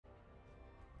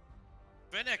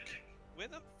Finnick, where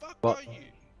the fuck What? are you?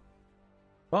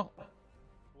 What?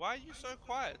 Why are you so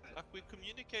quiet? Like, we're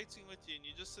communicating with you and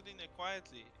you're just sitting there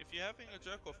quietly. If you're having a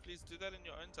jerk off, please do that in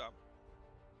your own time.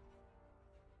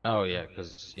 Oh yeah,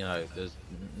 because you know there's.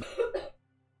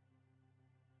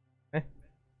 Eh?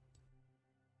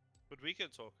 But we can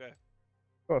talk, eh?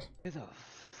 Of course.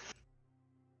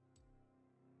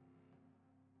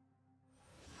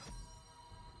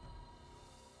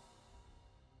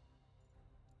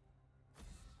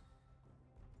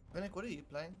 Finnick, what are you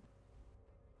playing?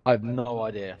 I have no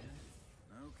idea.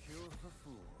 No cure for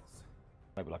fools.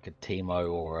 Maybe like a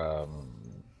Teemo or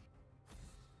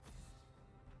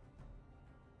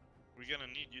We're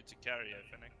gonna need you to carry it,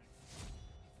 Finnick.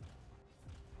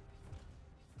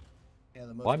 Yeah,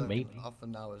 the most Why I me? can offer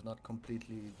now is not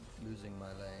completely losing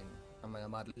my lane. I mean, I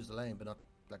might lose the lane, but not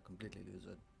like completely lose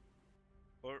it.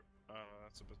 Or,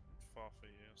 that's a bit far for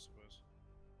you, I suppose.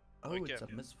 Oh, Okay. it's a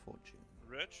misfortune.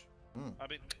 Rich? Hmm. I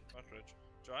mean, not Rich.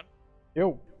 John?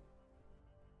 Yo.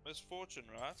 Misfortune,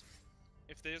 right?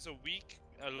 If there's a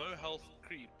low health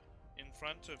creep in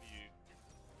front of you,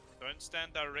 don't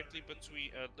stand directly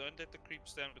between, don't let the creep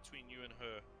stand between you and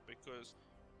her, because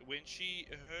when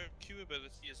her Q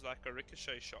ability is like a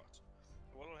ricochet shot.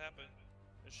 What will happen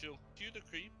is she'll Q the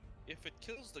creep. If it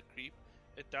kills the creep,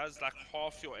 it does like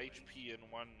half your HP in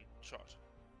one shot.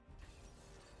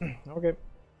 Okay.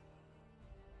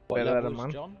 what Better than levels,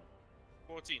 man. John?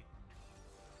 14.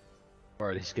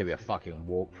 Bro, this is gonna be a fucking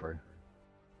walkthrough.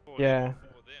 For Yeah. them,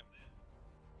 for them.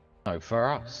 No,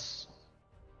 for us,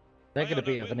 they're Oh, gonna yeah,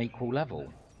 be no, of an equal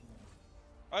level.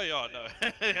 Oh yeah, no.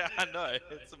 I know,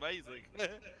 it's amazing.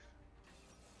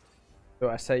 Do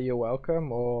I say you're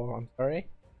welcome or I'm sorry?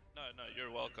 No,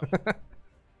 you're welcome.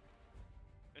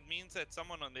 It means that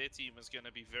someone on their team is going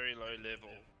to be very low level.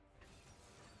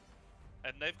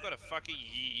 And they've got a fucking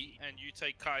Yi, and you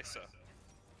take Kaiser.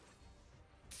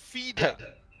 Feeder!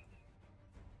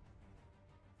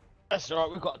 That's alright.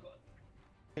 We've got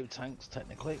 2 tanks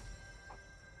technically.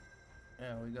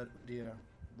 Yeah, we got deer.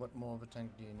 What more of a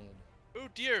tank do you need? Oh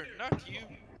dear, not you!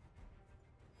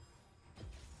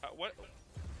 What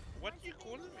do you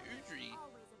call him? Udry?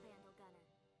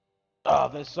 Oh,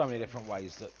 there's so many different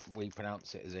ways that we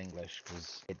pronounce it as English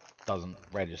because it doesn't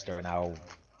register in our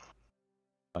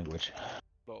language.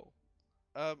 Lol.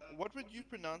 What would you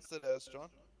pronounce that as, John?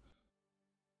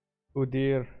 Oh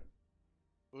dear.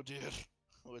 Oh dear.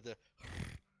 With a...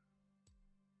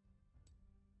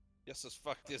 Yes as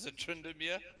fuck, there's a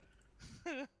Trindamere.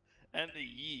 And a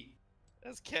Yi.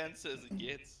 As cancer as it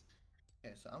gets.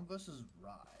 Okay, so I'm versus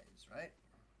Rise, right?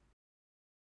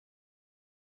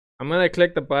 I'm gonna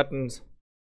click the buttons.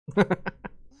 I'm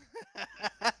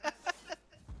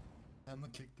gonna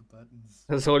click the buttons.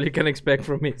 That's all you can expect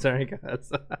from me. Sorry,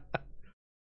 guys.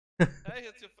 Hey,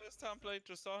 it's your first time playing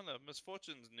Tristana.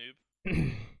 Misfortunes, noob.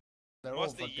 They're all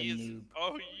What's the fucking years? noob.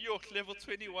 Oh, York level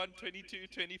 21, 22,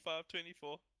 25,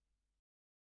 24.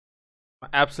 My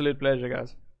absolute pleasure,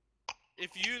 guys. If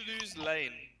you lose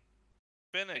lane,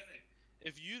 Fennec,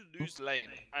 if you lose lane,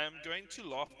 I am going to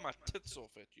laugh my tits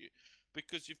off at you.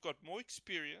 Because you've got more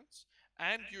experience,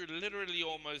 and you're literally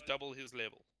almost double his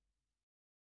level.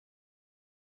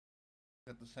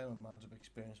 Got the same amount of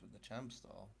experience with the champ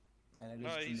style. And it is No,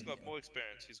 he's got familiar. more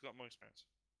experience. He's got more experience.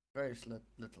 Very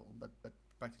little, but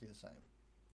practically the same.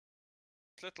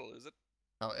 Little, is it?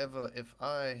 However, if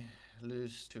I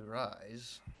lose to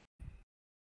Rise,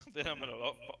 Then I'm gonna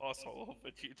laugh my asshole off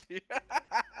at you too.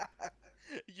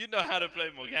 You know how to play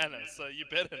Morgana, so you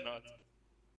better not.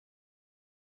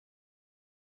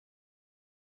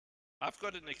 I've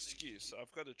got an excuse.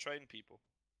 I've got to train people.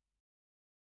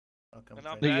 I'll come. And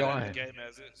I'm train bad you. at the game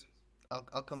as is.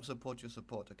 I'll come support your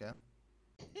support, okay?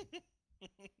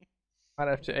 Might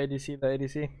have to ADC the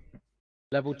ADC.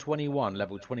 Level 21,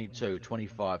 level 22,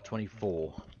 25,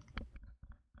 24.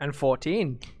 And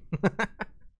 14. Don't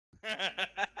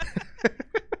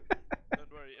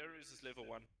worry, Ares is level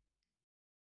 1.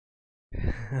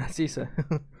 Caesar.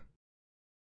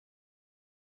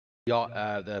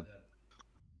 Yeah, the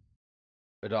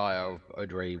Udia or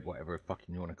Udri, whatever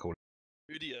fucking you want to call it.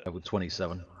 Udia. Level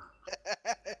 27.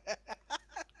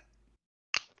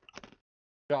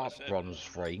 Sharp bronze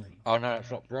 3. Oh no, that's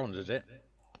not bronze, is it?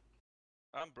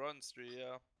 I'm bronze 3,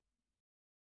 yeah.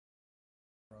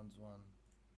 Bronze 1.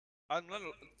 I'm not.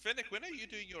 Fennec, when are you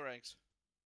doing your ranks?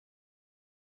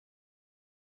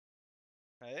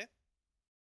 Hey?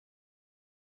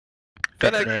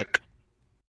 Fennec.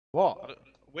 What?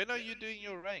 When are you doing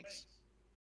your ranks?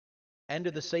 End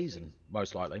of the season,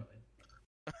 most likely.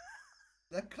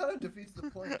 That kind of defeats the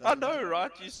point. I know,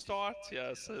 right? You start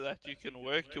here so that you can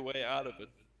work your way out of it.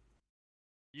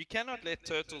 You cannot let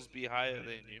turtles be higher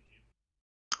than you.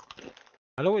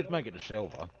 I'll always make it a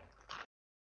silver.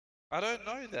 I don't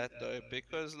know that though,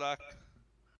 because like,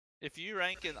 if you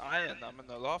rank in iron, I'm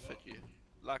gonna laugh at you.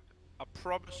 Like, I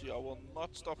promise you, I will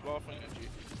not stop laughing at you.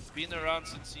 Been around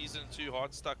since season 2,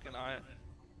 hard stuck in iron.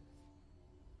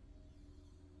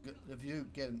 If you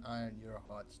get an iron, you're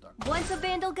a hard stuck. Once a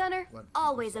Vandal Gunner, What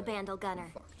always a people say. Vandal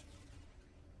Gunner. Fucked.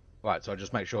 Right, so I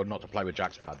just make sure not to play with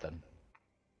Jaxpad then.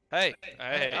 Hey,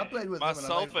 I played with him and I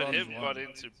myself made and him bronze got 1.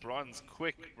 into bronze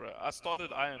quick, bro. I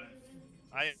started iron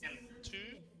 2.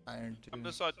 Iron 2. Come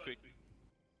this side quick.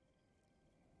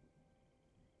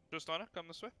 Just on it, come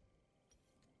this way.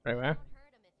 Right where?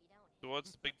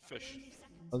 Towards the big fish.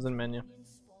 I was in menu.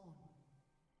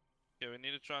 Yeah, we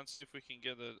need to try and see if we can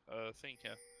get a thing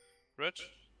here. Rich,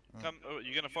 come. Oh,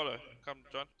 you're gonna follow. Come,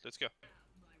 John. Let's go.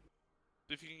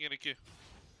 See if you can get a queue.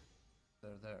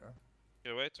 They're there.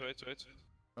 Yeah, wait.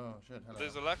 Oh shit, hello.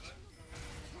 There's a luck.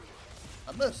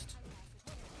 I missed!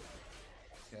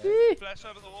 Okay. Flash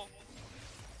over the wall.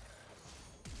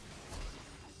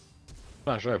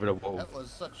 Flash over the wall. That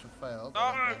was such a fail.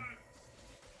 but No! okay.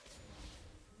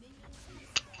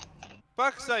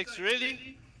 Fuck's sakes,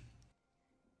 really?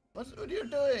 What are you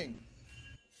doing?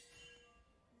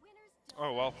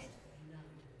 Oh well.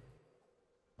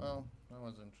 Well, that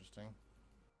was interesting.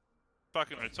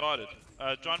 Fucking retarded.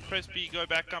 John, press B, go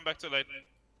back, come back to late.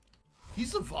 He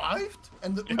survived?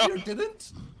 And the Yeah. Udyr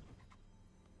didn't?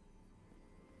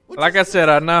 What Like I is said,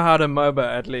 I know how to MOBA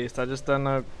at least. I just don't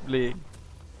know League.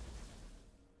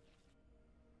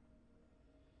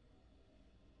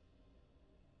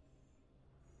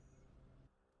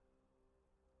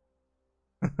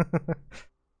 Orders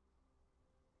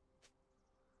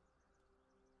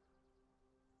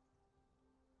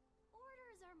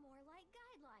are more like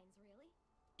guidelines, really.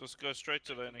 Just go straight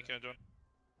to lane, okay, John?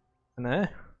 No.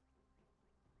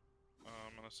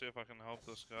 I'm gonna see if I can help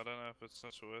this guy. I don't know if it's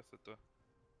such worth it though.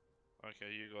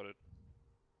 Okay, you got it.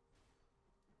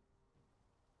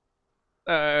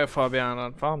 Far behind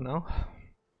on farm now.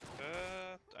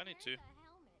 I need to.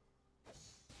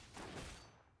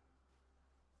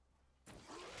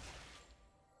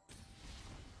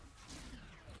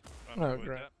 Trying to Oh, avoid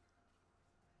great. that.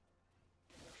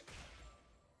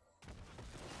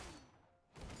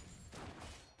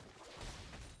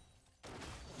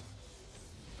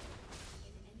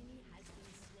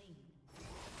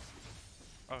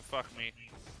 Oh fuck me.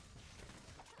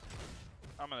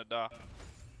 I'm gonna die.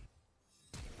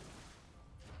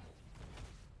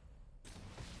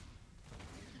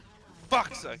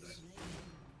 Fuck's sakes!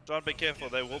 John, be careful,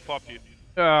 they will pop you.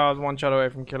 I was one shot away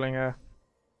from killing her.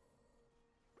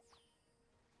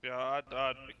 Yeah, I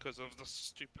died because of the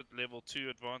stupid level 2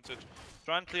 advantage.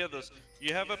 Try and clear this.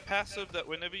 You have a passive that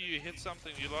whenever you hit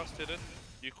something, you last hit it,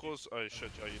 you cause... Oh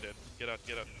shit, oh, you're dead. Get out,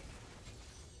 get out.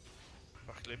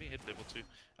 Fuck, let me hit level 2.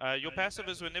 Your passive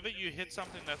is whenever you hit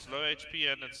something that's low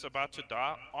HP and it's about to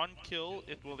die, on kill,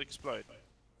 it will explode.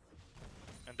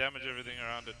 And damage everything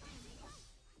around it.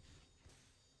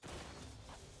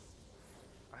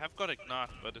 I have got Ignite,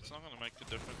 but it's not going to make the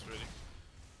difference really.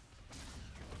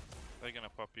 They're going to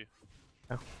pop you.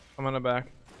 I'm on the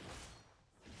back.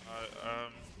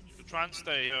 Try and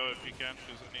stay here if you can,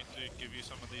 because I need to give you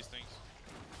some of these things.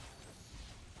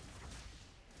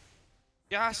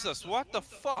 Yasus, what the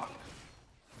fuck?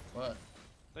 What?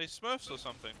 They Smurfs or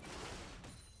something.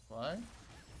 Why?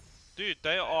 Dude,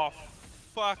 they are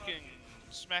fucking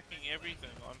smacking everything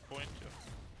on point here.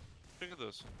 Look at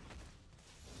this.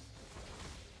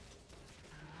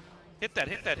 Hit that,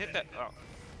 hit that, hit that.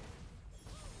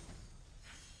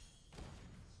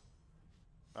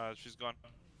 Oh. She's gone.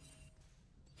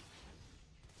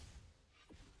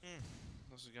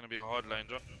 This is gonna be a hard lane,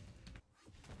 John.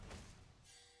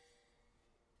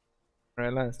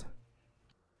 Realized.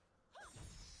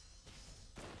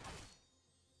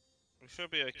 We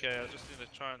should be okay, I just need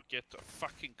to try and get a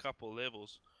fucking couple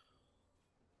levels.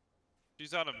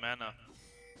 She's out of mana.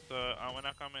 So when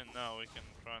I come in now, we can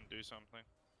try and do something.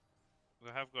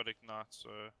 I have got Ignite, so...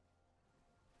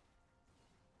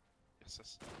 Yes,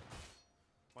 yes.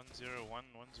 101,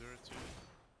 102.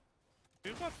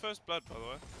 Who got first blood, by the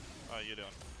way? Oh, you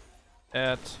don't.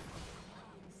 At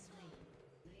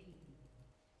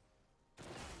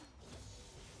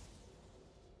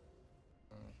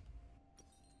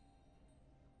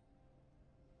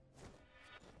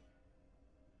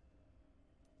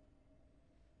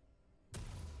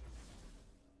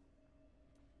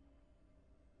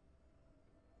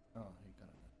Oh, he got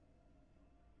it.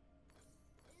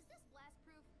 Is this blast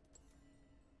proof?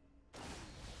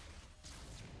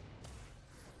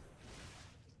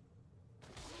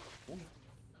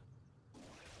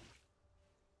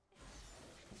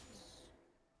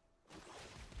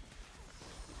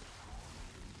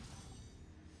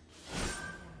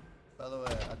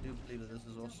 that this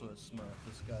is also a smurf.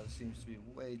 This guy seems to be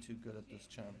way too good at this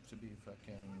champ to be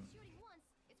fucking... Shooting once,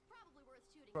 it's probably worth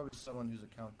shooting. Probably someone whose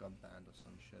account got banned or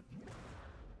some shit.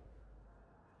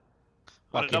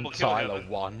 What a Fucking double kill here, Tyler though.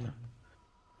 won.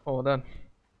 Oh, done.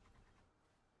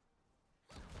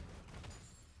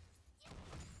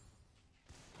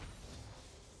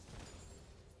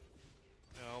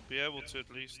 Yeah, I'll be able to at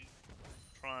least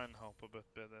try and help a bit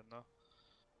better now.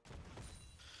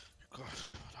 God,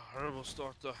 what a horrible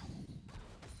start though.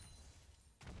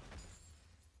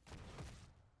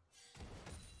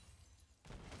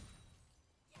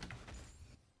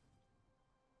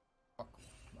 Fuck.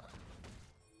 Nah.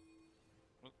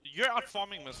 You're out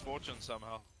farming Misfortune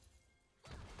somehow.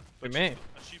 We may.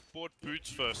 She bought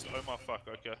boots first. Oh my fuck,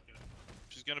 okay.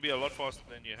 She's gonna be a lot faster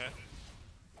than you, hey?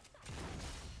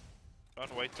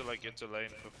 Don't wait till I get to lane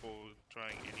before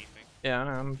trying anything. Yeah,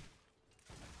 I'm.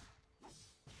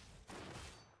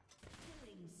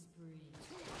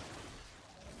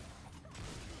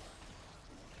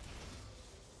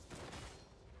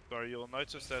 Sorry, you'll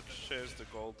notice that shares the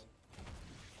gold.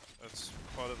 That's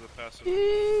part of the passive.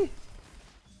 No.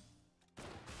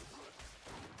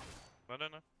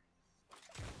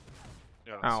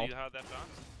 Yeah, Ow. see how that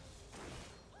bounced?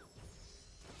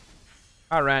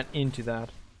 I ran into that.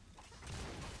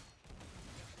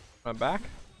 I'm back.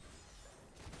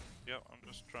 Yeah, I'm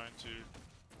just trying to...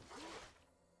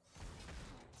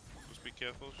 Just be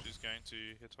careful, she's going to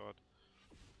hit hard.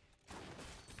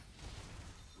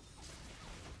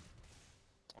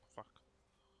 Oh fuck.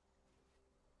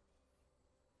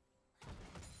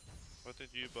 What did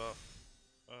you buff?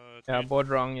 Yeah, I dude, bought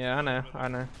wrong. Yeah, I know. I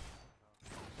know.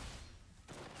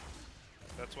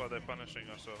 that's why they're punishing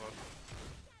us so hard.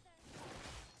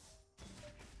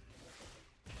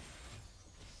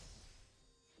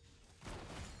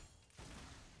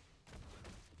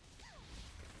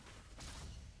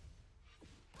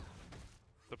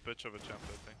 The bitch of a champ,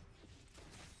 I think.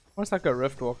 What's like a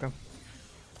rift walker?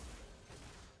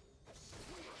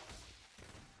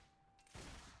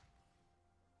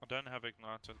 I don't have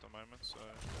ignite at the moment, so...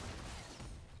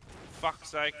 Fuck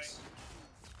sakes!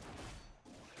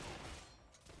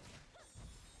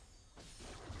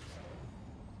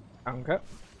 Okay.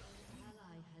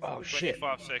 Oh shit.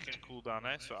 25-second cooldown,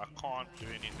 eh? So I can't do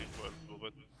anything for a little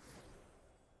bit.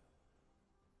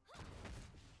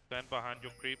 Stand behind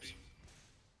your creeps.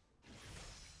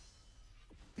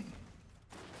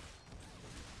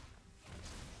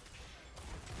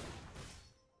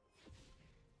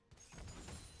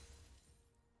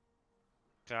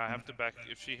 Okay, I have to back.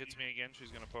 If she hits me again, she's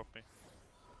gonna pop me.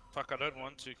 Fuck, I don't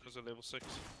want to because of level 6.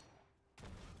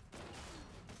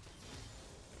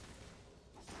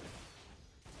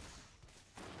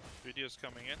 Video's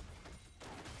coming in.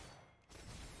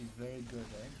 He's very good,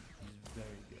 eh? He's very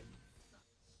good.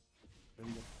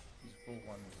 Very good. He's full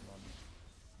one.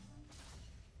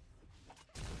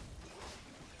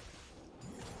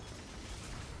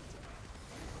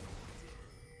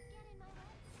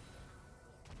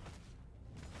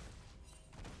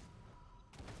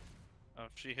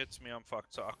 If she hits me, I'm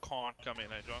fucked, so I can't come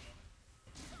in, eh, John?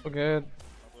 We're good.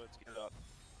 Otherwise, get out.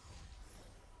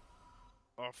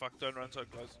 Oh fuck, don't run so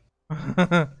close.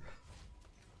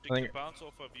 She can bounce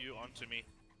off of you onto me.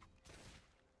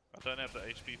 I don't have the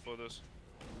HP for this.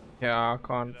 Yeah, I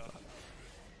can't. Get out.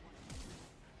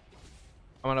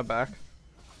 I'm on a back.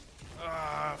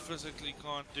 Ah, physically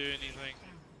can't do anything.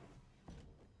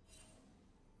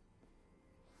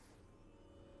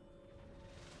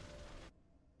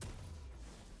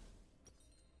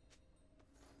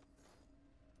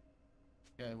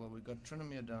 Okay, well, we got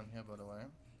Trinomir down here, by the way.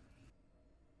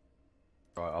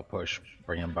 Right, I'll push.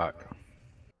 Bring him back.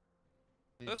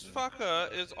 This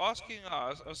fucker is asking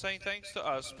us, or saying thanks to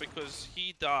us because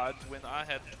he died when I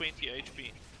had 20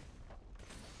 HP.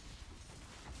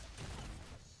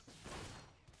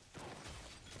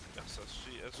 Yes, so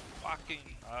she is fucking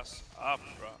us up,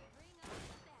 bro.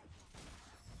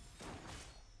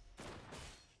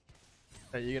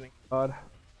 Are you getting God?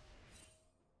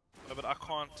 No, but I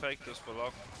can't take this for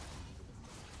long.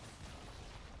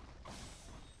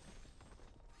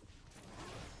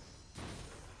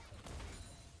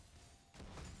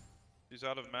 He's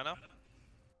out of mana.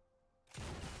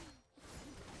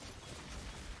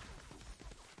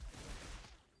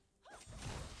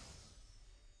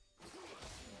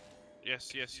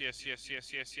 Yes.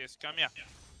 Come here.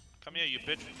 Come here, you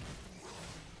bitch.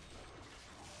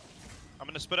 I'm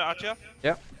gonna spit it at you.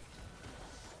 Yep.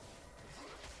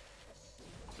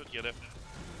 Should get it.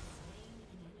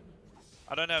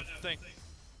 I don't have thing.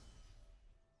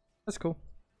 That's cool.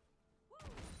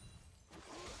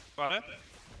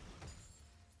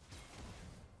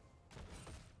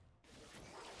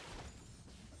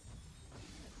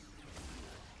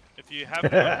 If you have no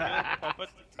heal, pop it.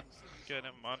 Okay,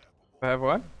 never mind. I have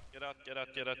what? Get out, get out,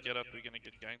 get out, get out. We're gonna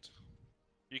get ganked.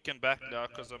 You can back now,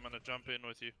 because I'm gonna jump in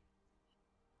with you.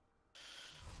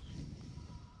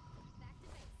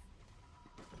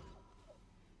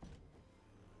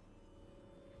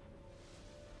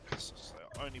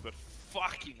 They're only but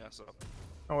fucking us up.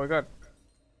 Oh, we got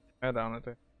air down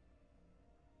it.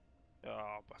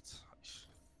 Yeah, but...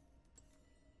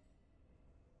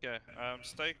 Okay,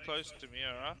 stay close to me,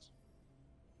 alright?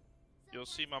 You'll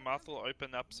see my mouth will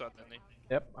open up suddenly.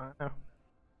 Yep, I know.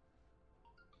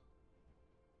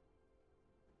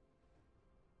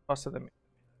 Faster than me.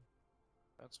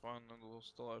 That's fine, and we'll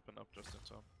still open up just in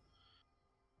time.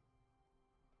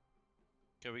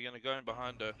 Okay, we're gonna go in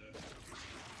behind her.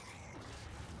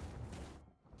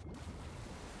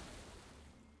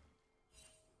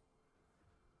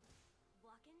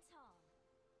 Walking tall.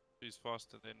 She's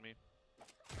faster than me.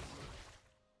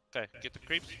 Okay, get the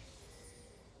creeps.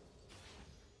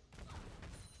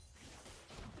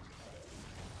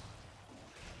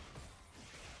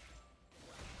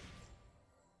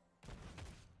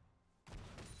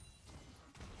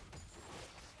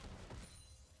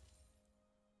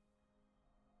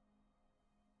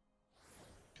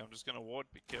 Okay, I'm just gonna ward,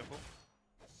 be careful.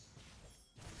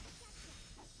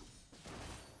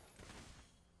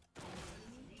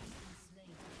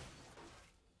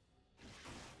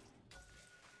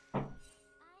 I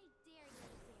dare you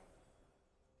to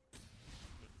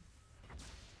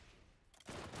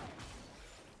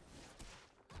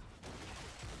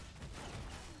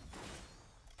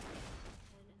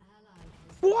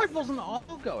dare. Why wasn't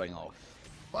all going off?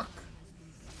 Fuck.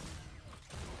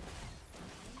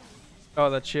 Oh,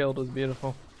 that shield was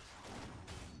beautiful.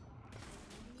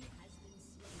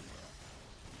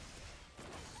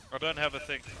 I don't have a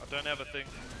thing. I don't have a thing.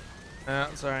 Yeah,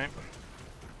 it's alright.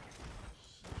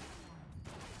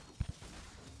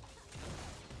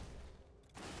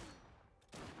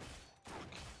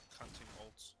 Hunting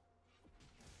ults.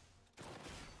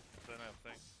 Don't have a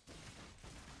thing.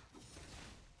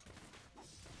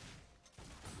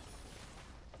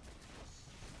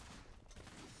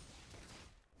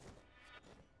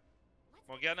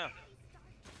 Morgana,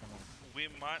 we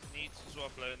might need to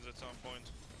swap lanes at some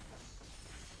point.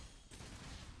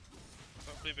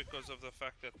 Simply because of the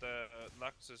fact that the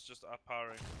Lux is just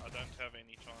up-powering. I don't have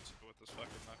any chance with this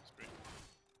fucking Lux breed.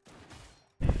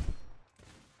 I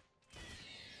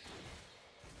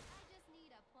just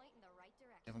need a point in the right You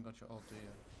direction. haven't got your ult, do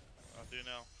you? I do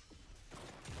now.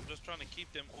 I'm just trying to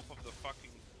keep them off of the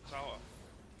fucking tower.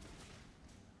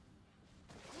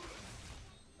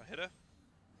 I hit her.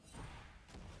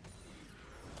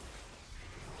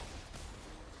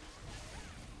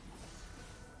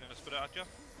 Gonna spit it out ya?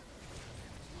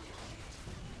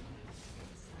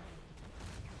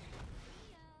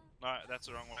 No, that's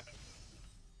the wrong way.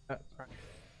 That's right.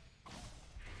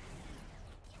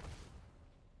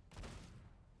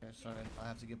 Okay, sorry, I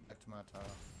have to get back to my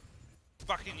tower.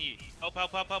 Fucking ye! Help,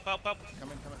 help, help, help, help, help!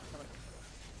 Come in, come in, come in.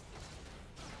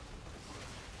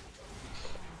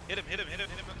 Hit him, hit him, hit him,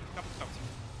 hit him! Come, come.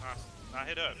 Nice. Nah,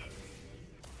 hit her.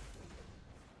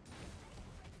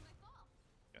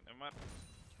 Okay, never mind.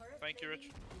 Thank you, Rich.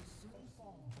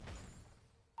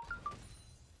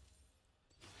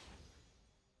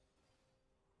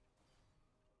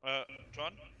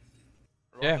 John?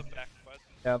 Roll Yeah. the back button.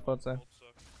 Yeah, I thought so.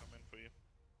 Also come in for you.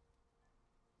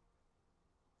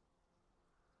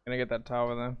 Gonna get that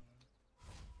tower then.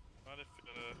 Not if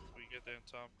we get there in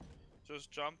time. Just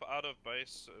jump out of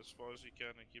base as far as you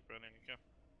can and keep running, okay?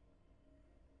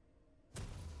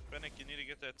 Fennec, you need to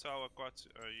get that tower quite...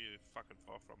 you fucking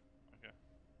far from. Okay.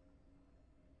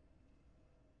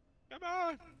 Come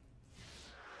on!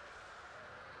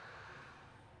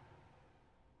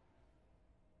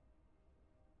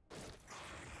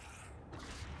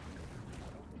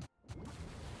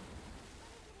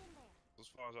 As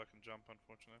far as I can jump,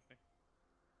 unfortunately.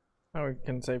 Oh, we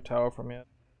can save tower from it.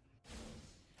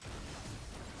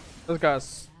 This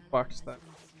guy's fucked that.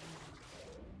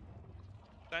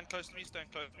 Stand close to me,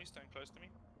 stand close to me, stand close to me.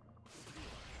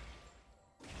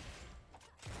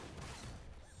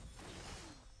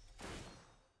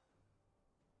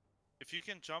 If you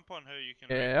can jump on her, you can...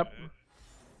 Yep. raid her.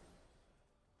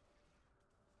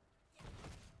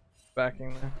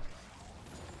 Backing there.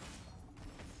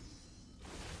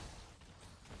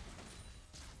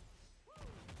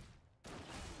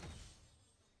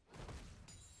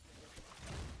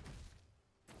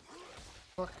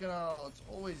 Fucking hell, it's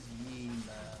always ye, man.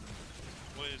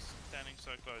 Always standing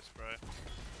so close, bro.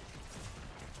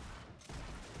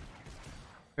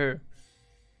 Who?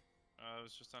 It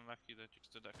was just unlucky that you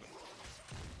stood that close.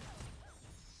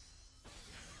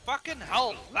 Fucking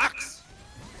hell, Lux!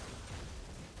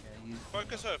 Yeah, he's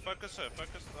Focus her, focus her,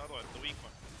 focus the other one, the weak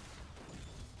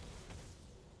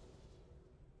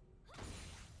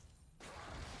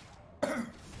one.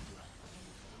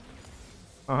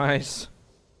 Nice.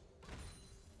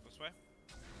 This way.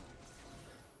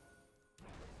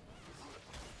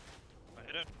 I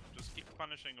hit it. Just keep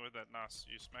punishing with that. Nice.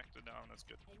 You smacked it down. That's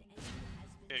good.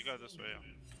 Okay, go this way.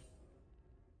 Yeah.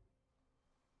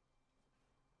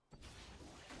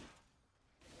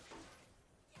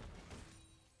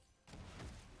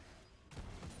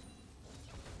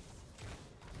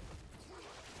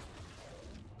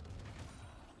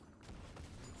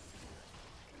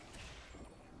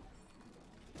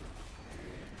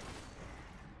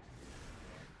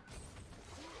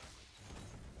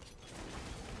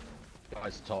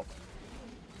 Guys, top.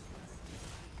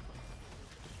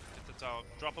 Hit the tower.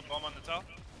 Drop a bomb on the tower.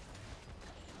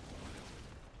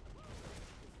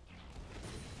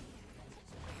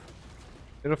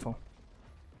 Beautiful.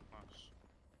 Nice.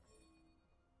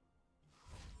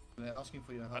 they're asking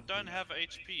for your help. I don't please. have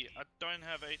HP. I don't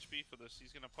have HP for this.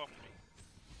 He's gonna pop me.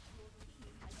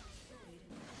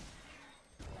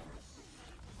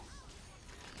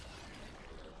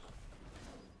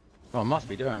 Well, I must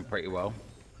be doing pretty well.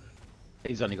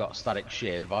 He's only got static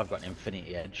shiv. I've got an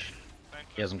infinity edge. Thank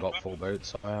He hasn't got full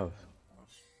boots. I have.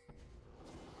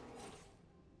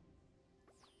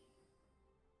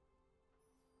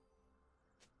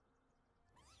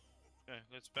 Okay,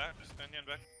 let's back. Stand in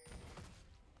back.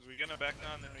 Because we're gonna back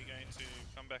now and then we're going to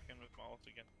come back in with my ult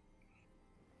again.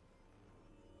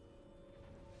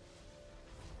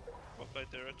 Well played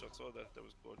there, Rich. I saw that. That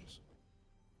was gorgeous.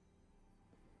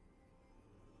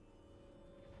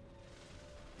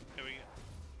 Here we go.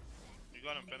 You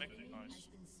got him, Fennec. Nice.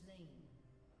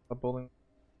 The bowling.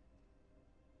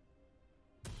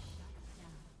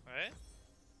 Hey?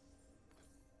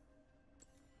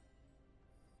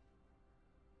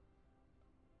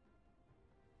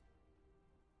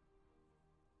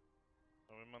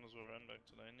 Oh, we might as well run back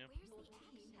to lane, yeah. Where's the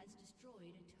axe?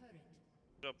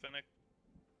 Good job, Fennec.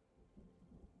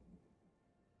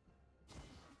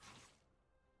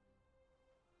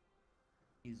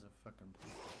 He's a fucking.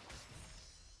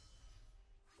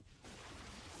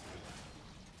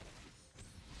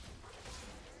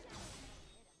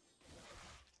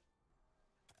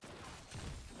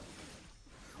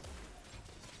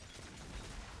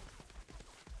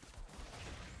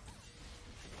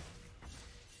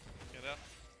 Get out.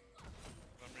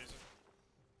 For some reason.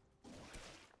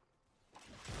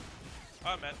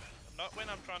 Oh man, not when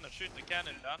I'm trying to shoot the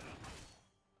cannon down.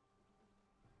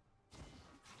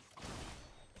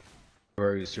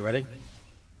 Bruce, you ready?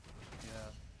 Yeah,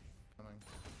 coming.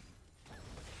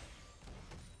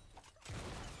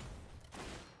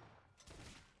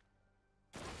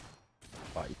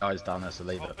 Right, you guys down there, so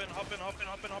leave it. Hop in, hop in, hop in,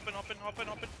 hop in, hop in, hop in, hop in,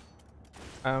 hop in.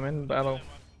 I'm in battle.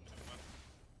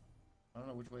 I don't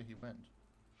know which way he went.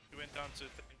 He went down to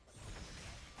thing.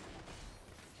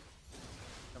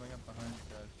 Coming up behind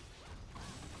you guys.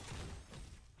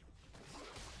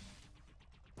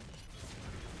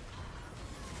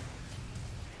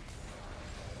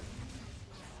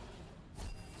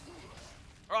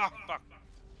 Ah, fuck.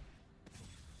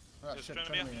 Ah, Just shit, trying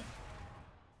to turn be- me.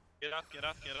 Get out, get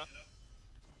out, get out.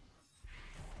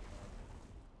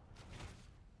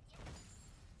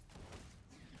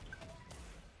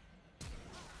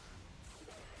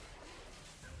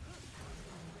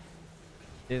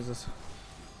 Jesus.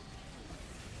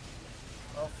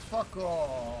 Oh, fuck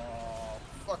off!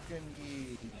 Fucking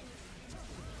E.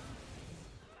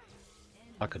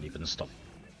 I couldn't even stop.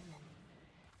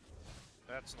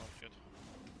 That's not good.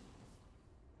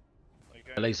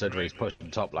 Like, At least Udry's pushed the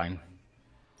top lane.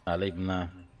 Leave him there.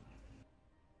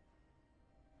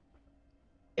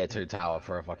 Get to tower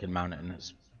for a fucking mountain.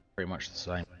 It's pretty much the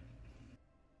same.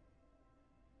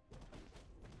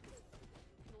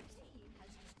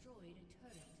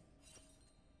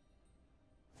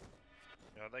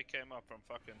 Yeah, they came up from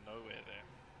fucking nowhere there.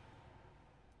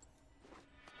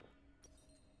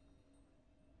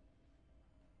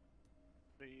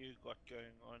 What do you got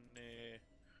going on there?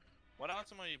 What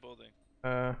item are you building?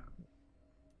 Uh,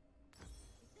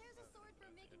 There's a sword for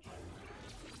making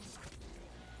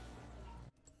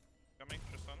Coming,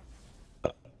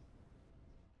 Tristana?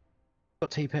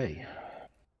 Got TP.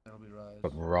 That'll be Rise.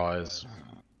 Got Rise.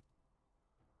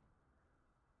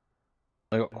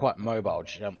 They got quite mobile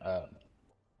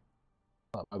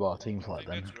quite mobile team I fight think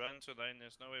then. let's run to lane.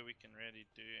 There's no way we can really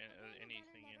do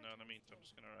anything, you know what I mean? So I'm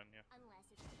just gonna run here.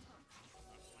 unless it's the top.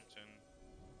 No point in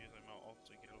using my ult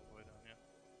to get all the way down here.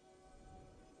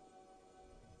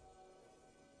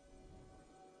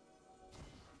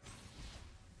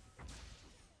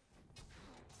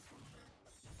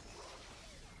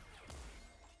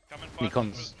 He fight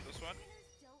one cons- for this one.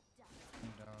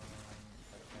 I'm down if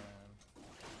I can.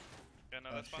 Yeah, no,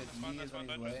 Oh that's fine, shit, that's fine, Yi that's is on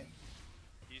fine. his Don't way.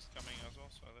 He's coming as well,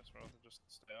 so let's rather just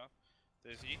stay out.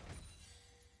 There's he.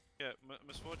 Yeah,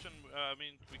 Misfortune, I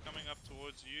mean, we're coming up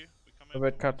towards you. We're coming A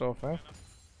up bit towards cut off, you, eh? China.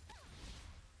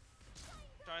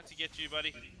 Trying to get you,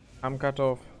 buddy. I'm cut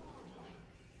off.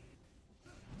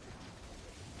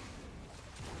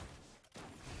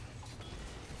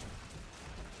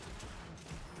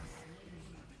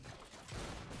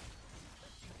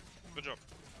 Good job.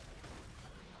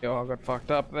 Yo, I got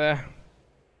fucked up there.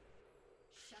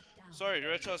 Sorry,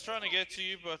 Rich, I was trying to get to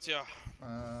you, but yeah.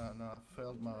 No, I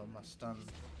failed my stun.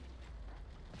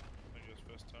 I think it was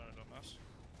first turret on us.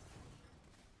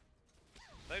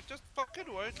 They just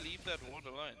fucking won't leave that ward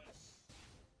alone.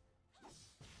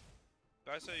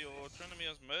 Guys, so your Trinity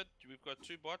is mid. We've got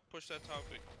 2 bot. Push that tower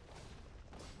quick.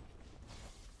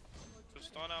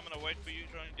 Tristana, I'm gonna wait for you.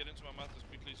 Try and get into my mouth as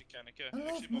quickly as you can. Okay.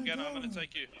 Actually, Morgana, I'm gonna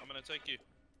take you. I'm gonna take you.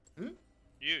 Who?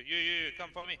 You. Come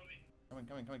for me.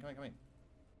 Coming.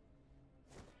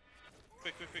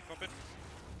 Quick, pop it.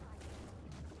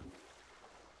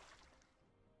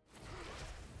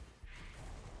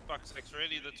 Fuck's sakes,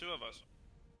 really? The 2 of us?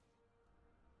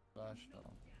 Flash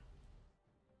down.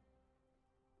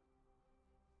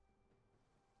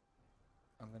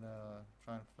 I'm gonna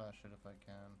try and flash it if I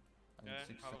can. I need Yeah,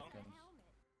 6 how long? seconds.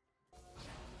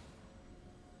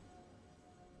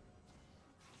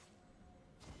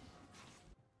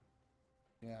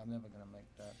 Yeah, I'm never gonna make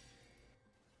that.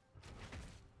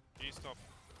 G stop.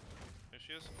 There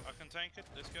she is. I can tank it.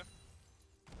 Let's go.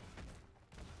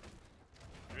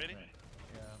 You ready?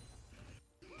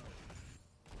 Yeah.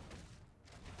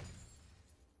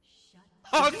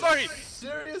 Oh, sorry!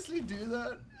 Seriously do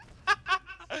that?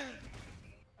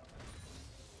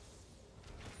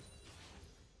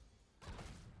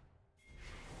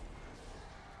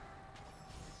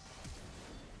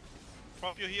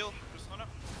 Pop your heal, Persona.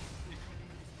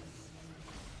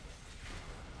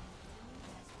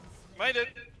 Made it!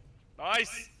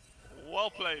 Nice! Well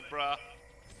played, bruh.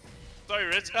 Sorry,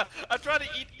 Rich. I tried to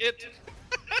eat it.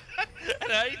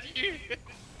 And I ate you.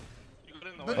 You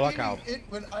got in the But way. Like eating how- it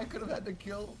when I could have had the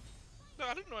kill. No,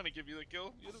 I didn't want to give you the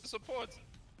kill. You're the support.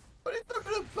 What if I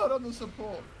could have put on the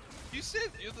support? You said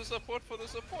you're the support for the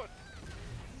support.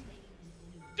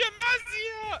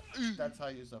 Demacia! That's how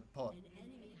you support.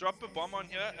 Drop a bomb on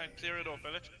here and clear it off,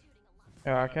 village.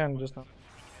 Yeah, I can just now.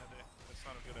 Yeah, there. That's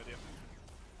not a good idea.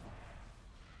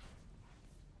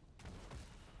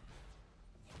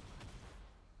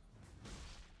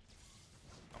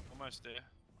 I'm almost there.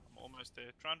 I'm almost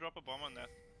there. Try and drop a bomb on that.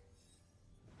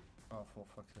 Oh, for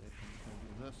fuck's sake, I'm gonna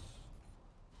do this.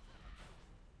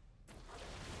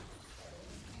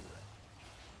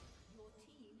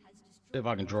 See if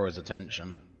I can draw his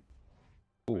attention.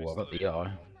 Ooh, I got the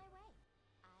eye.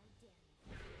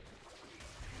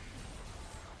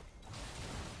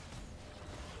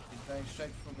 He's going straight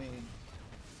for me.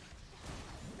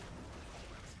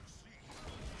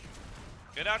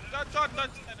 Get out! Don't stand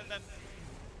and then.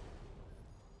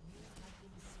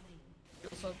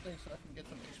 Kill something so I can get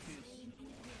some HPs.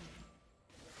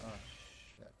 Oh,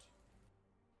 shit.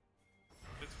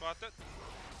 Let's fight it.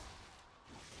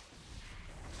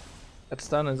 That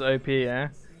stun is OP, yeah?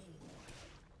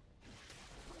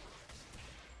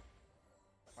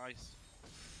 Nice.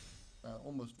 I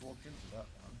almost walked into that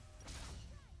one.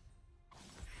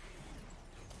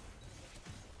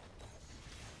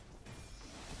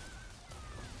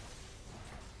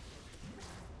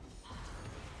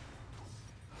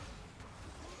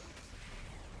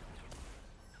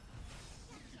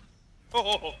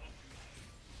 Oh!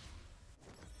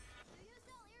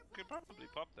 Could probably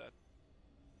pop that.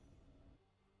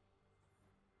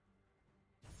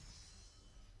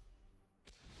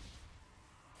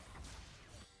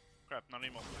 Crap, not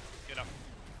anymore. Get up.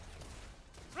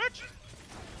 Rich!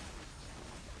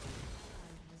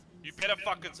 You better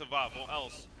fucking survive or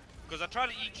else. Because I tried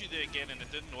to eat you there again and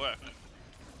it didn't work.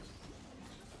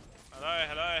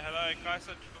 Hello. Guys,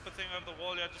 I drop a thing over the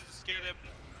wall here just to scare them.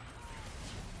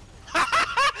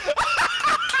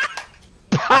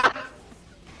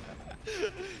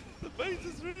 The bait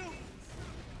is real.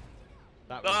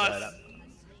 That was, Nice.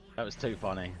 that was too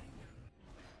funny.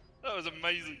 That was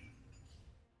amazing.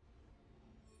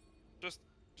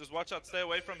 Just watch out, stay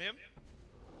away from him.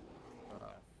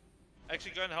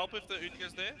 Actually go and help if the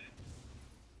UrliCh's there.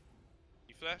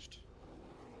 He flashed.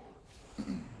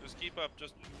 Just keep up,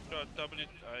 just try W.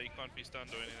 He can't be stunned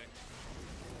or anything.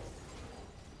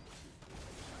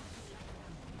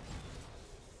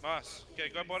 Nice. Okay,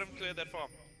 go bottom, clear that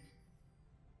farm.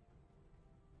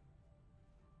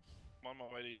 I'm on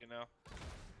my way to you now.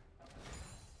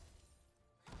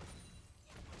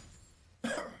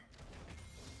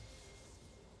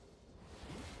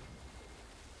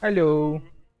 Hello.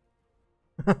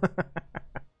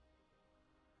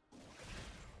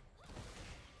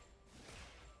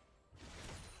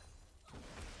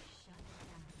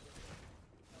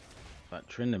 That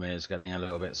Tryndamere is getting a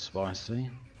little bit spicy.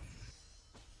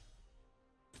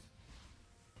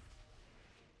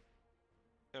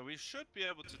 Yeah, we should be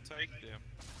able to take them.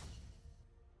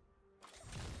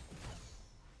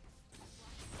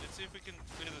 Let's see if we can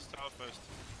clear this tower first.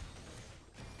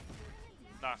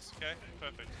 Nice, okay,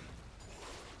 perfect.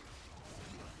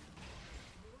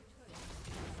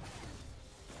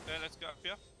 Okay, let's go up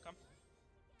here, come.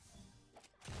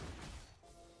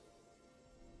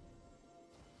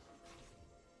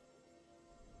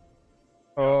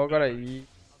 Oh, got a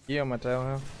E on my tail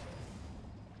now.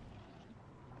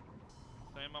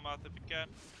 Stay in my mouth if you can.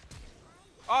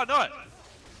 Oh, no!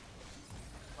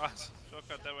 Nice,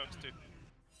 shortcut, that works too.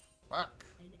 Fuck.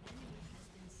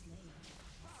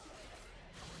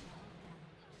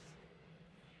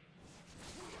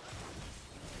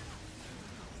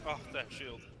 Oh, that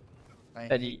shield. I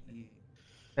Eddie. hate you.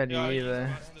 Had Yeah, E he's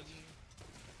there. busted.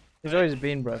 He's always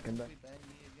been broken, but We ban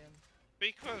me again?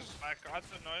 Because, like, I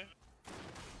don't know.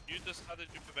 You decided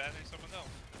you were banning someone else.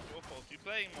 It's your fault. You're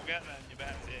playing Morgana and you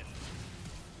banned it.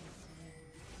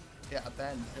 Yeah, I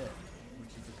banned it, which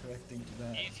is the correct thing to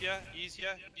ban. Easier,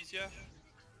 easier, easier.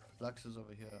 Flux is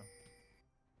over here.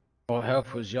 What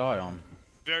health was Yai on?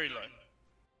 Very low.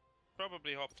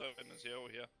 Probably hopped over in his hill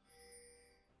here.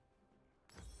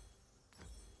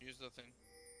 Use the thing.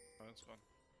 Oh, it's gone.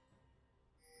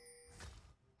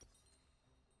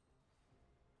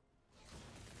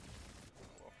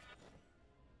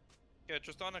 Okay,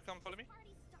 Tristana, come follow me.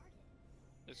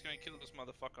 It's gonna kill this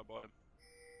motherfucker, boy.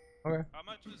 okay. How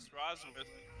much is Rise worth?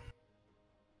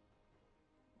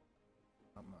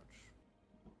 Not much.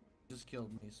 Just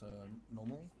killed me, so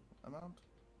normal amount?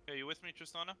 Okay, you with me,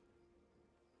 Tristana?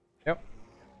 Yep.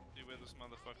 See where this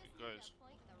motherfucker goes.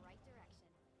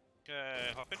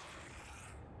 Okay, hop in.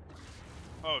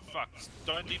 Oh fuck,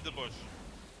 don't leave the bush.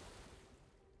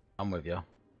 I'm with you.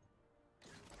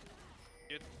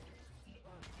 Get.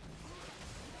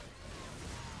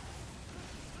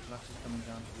 Flux is coming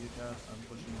down to you guys. I'm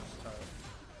pushing this turret.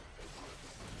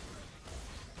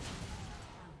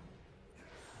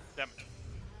 Damn it.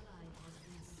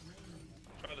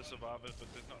 Try to survive it, but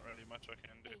there's not really much I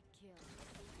can do.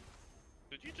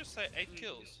 Did you just say 8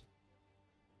 kills?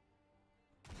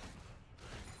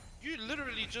 You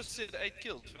literally just said 8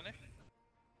 kills, Finnick.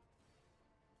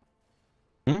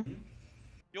 Hmm?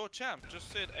 Your champ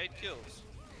just said 8 kills.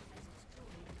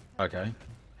 Okay.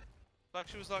 Like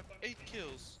she was like 8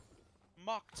 kills,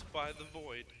 mocked by the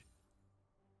void.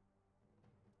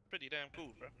 Pretty damn cool,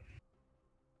 bro.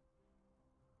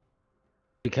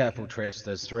 Be careful, Trish.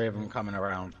 There's 3 of them coming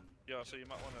around. Yeah, so you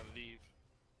might want to leave.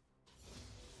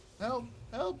 Help!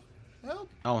 Help! Help!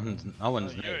 No one's Oh,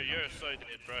 near. you're so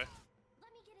dead, bro.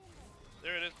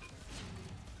 There it is.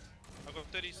 I've got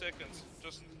 30 seconds.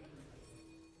 Just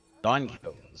 9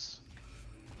 kills.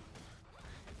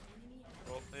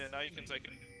 well, yeah. Now you can take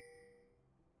it.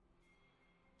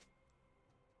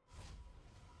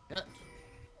 Get!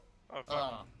 Oh fuck!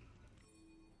 Ah!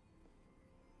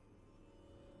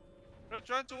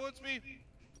 Run towards me. An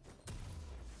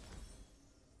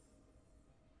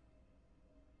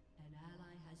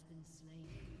ally has been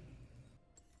slain.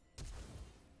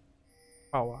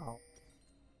 Oh wow.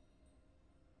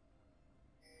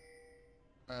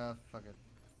 Fuck it.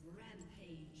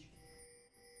 Rampage.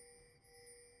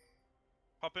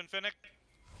 Hop in, Finnick.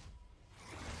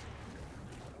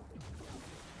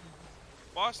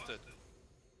 Bastard.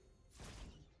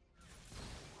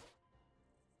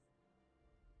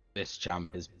 This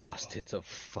champ is busted to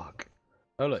fuck.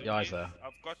 Oh look, Yai's there.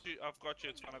 I've got you. I've got you.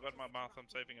 It's fine. I got my mouth. I'm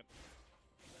saving it.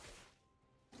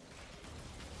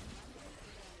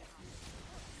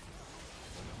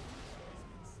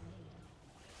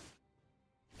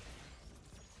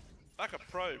 Like a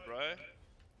pro, bro.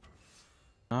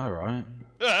 Alright.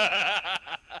 Where's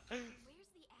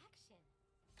the action?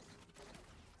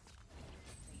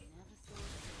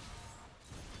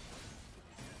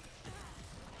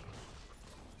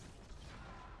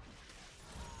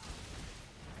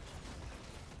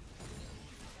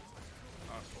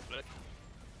 Nice for Blitz.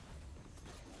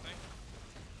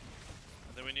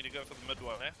 And then we need to go for the mid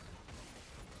one, eh?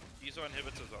 These are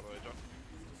inhibitors, by the way, John.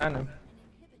 I know.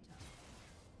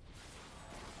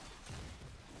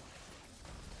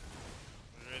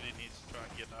 We really need to try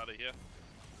and get out of here.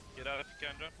 Get out if you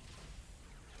can, John.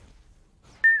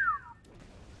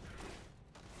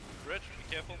 Rich,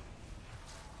 be careful.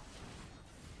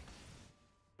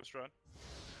 Just run.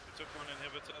 We took one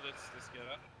inhibitor, let's get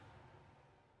out.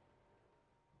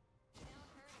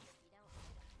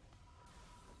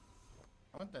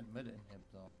 want that mid inhib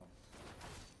though.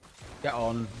 Get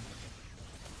on.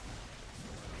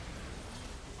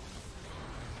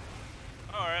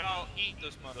 Alright, I'll eat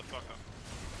this motherfucker.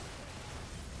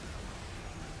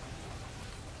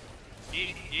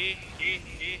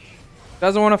 Yeah.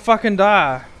 Doesn't want to fucking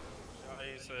die.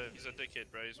 He's a dickhead,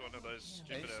 bro. He's one of those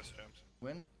stupid Ace. ass champs.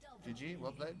 Win. GG.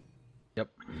 Well played. Yep.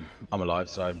 I'm alive,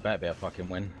 so better be a fucking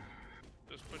win.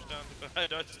 Just push down the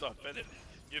don't stop, Bennett.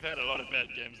 You've had a lot of bad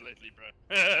games lately, bro.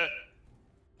 Actually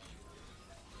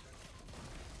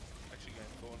going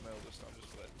thorn mail this time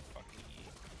just for that fucking E.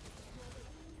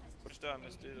 Push down,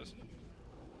 let's do this.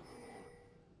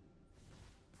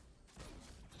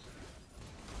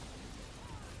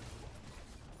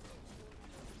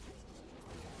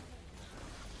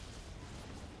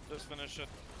 Just finish it,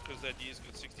 because that E's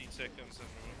got 16 seconds and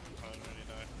I don't really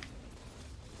know.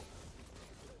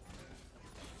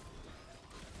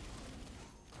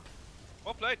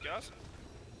 Well played, guys.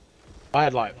 I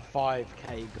had like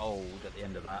 5k gold at the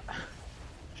end of that.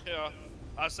 Yeah,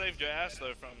 I saved your ass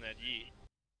though from that Yi.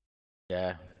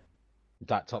 Yeah.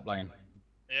 That top lane.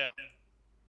 Yeah.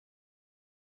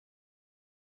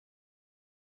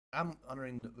 I'm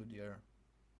honoring the Udyr.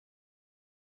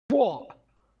 What?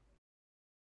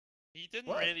 He didn't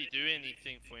What? really do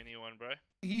anything for anyone, bro.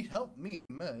 He helped me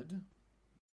mid.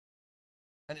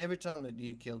 And every time that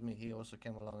you killed me, he also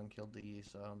came along and killed the E,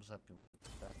 so I'm just happy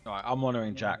with that. Alright, I'm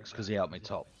honouring Jax because he helped me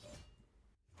top.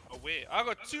 Oh, where? I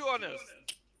got 2 honors.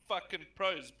 Fucking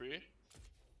pros, bro.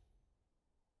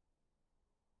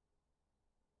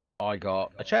 I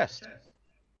got a chest.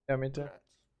 Yeah, me too.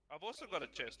 I've also got a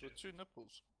chest with 2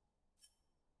 nipples.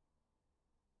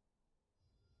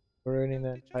 We're ruining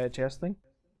the entire chest thing.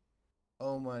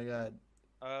 Oh my god.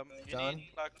 You John, need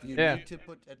like you Yeah. need to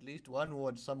put at least one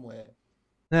ward somewhere.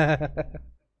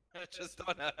 just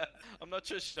on. I'm not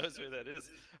sure she knows where that is.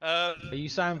 Are you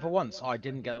saying for once I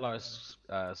didn't get lowest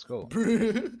score?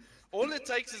 All it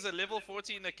takes is a level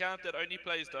 14 account that only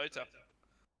plays Dota.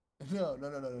 No.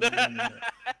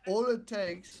 All it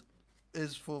takes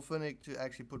is for Finnick to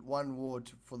actually put one ward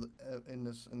for the in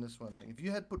this one thing. If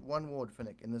you had put one ward,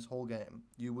 Finnick, in this whole game,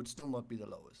 you would still not be the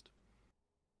lowest.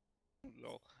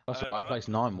 Lol. Also, I placed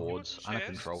 9 wards and a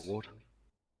chests? control ward.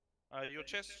 Your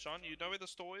chest, Sean, you know where the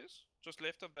store is? Just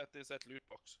left of that, there's that loot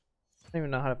box. I don't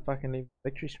even know how to fucking leave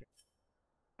victory screen.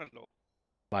 Lol.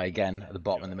 Play again at the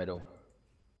bottom in the middle.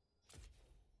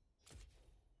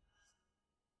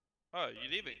 Oh, you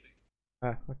leaving?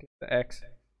 Ah, okay. The X.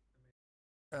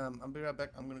 I'll be right back.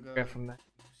 I'm gonna go Go from there.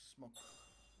 smoke.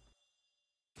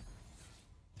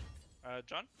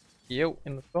 John? Yo,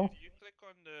 in the store. If you click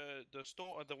on the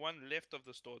store, or the one left of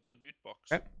the store, the loot box.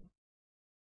 Yep.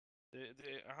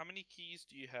 How many keys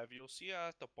do you have? You'll see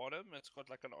at the bottom, it's got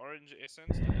like an orange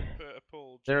essence and a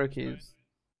purple 0 gemstone. keys.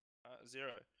 0.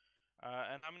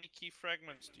 And how many key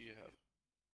fragments do you have?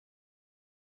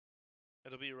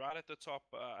 It'll be right at the top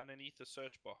underneath the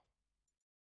search bar.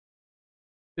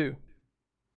 2.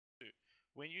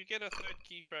 When you get a 3rd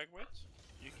key fragment,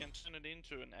 you can turn it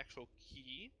into an actual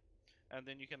key, and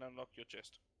then you can unlock your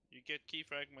chest. You get key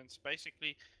fragments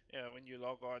basically when you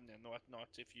log on and whatnot.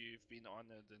 If you've been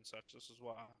honored and such, this is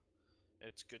why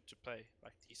it's good to play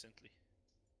like decently.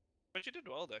 But you did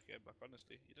well that game, like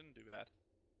honestly, you didn't do bad.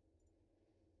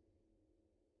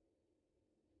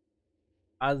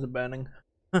 Eyes are burning.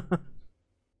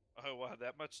 Oh wow,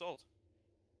 that much salt.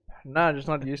 Nah, just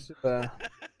not used to the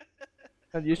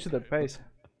not used to the pace.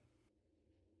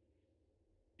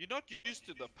 You're not used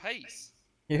to the pace.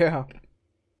 Yeah.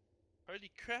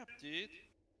 Holy crap, dude!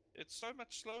 It's so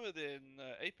much slower than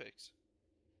Apex.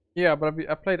 Yeah, but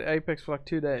I played Apex for like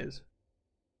 2 days.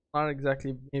 Not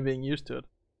exactly me being used to it.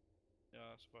 Yeah,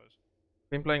 I suppose.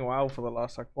 Been playing WoW for the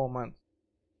last like 4 months.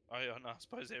 Oh yeah, no, I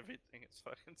suppose everything is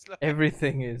fucking slow.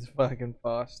 Everything is fucking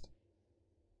fast.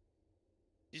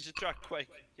 You should try Quake.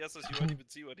 Yes, you won't even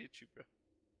see what hit you, bro.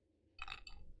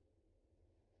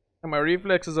 And my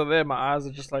reflexes are there, my eyes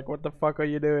are just like, what the fuck are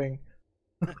you doing?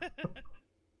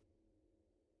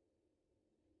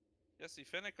 Yes,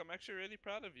 Fennec, I'm actually really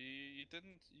proud of you.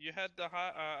 You had the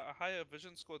a higher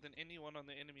vision score than anyone on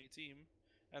the enemy team,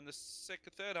 and the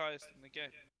third highest in the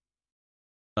game.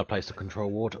 I placed a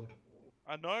control ward.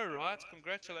 I know, right?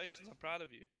 Congratulations, I'm proud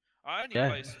of you. I only Yeah.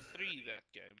 placed 3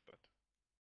 that game, but.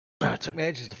 It took me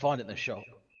ages to find it in the shop.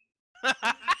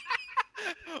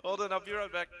 Hold on, I'll be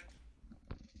right back.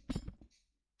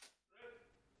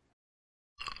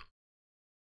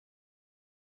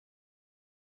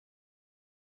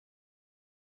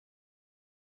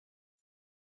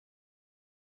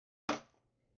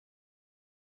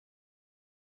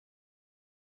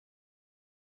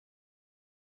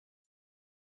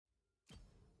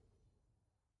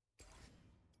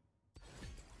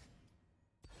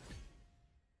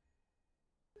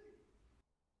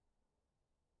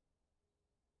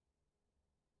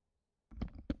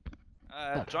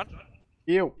 John,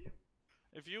 Ew.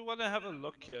 if you want to have a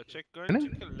look here, go Really?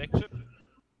 into collection.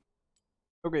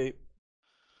 Okay.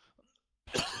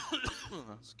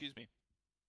 Excuse me.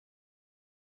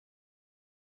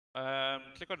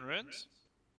 Click on runes.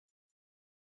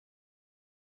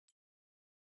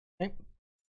 Okay.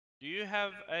 Do you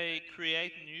have a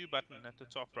create new button at the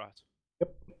top right?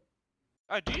 Yep.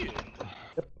 Oh, do you?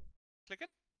 Yep. Click it.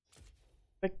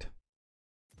 Clicked.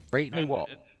 Rate me And what?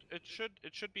 it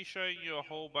should be showing you a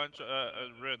whole bunch of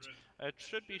runes. It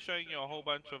should be showing you a whole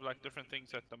bunch of like different things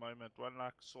at the moment. One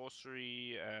like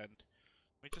sorcery and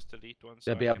let me just delete one.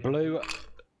 So There'll be I a can- blue,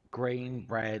 green,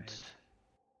 red.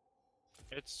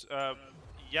 It's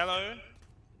yellow,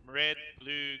 red,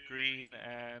 blue, green,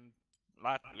 and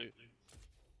light blue.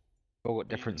 All got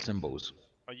different symbols.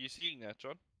 Are you seeing that,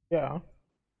 John? Yeah.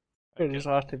 I Okay. just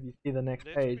asked if you see the next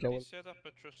Let's page. I quickly will. set up a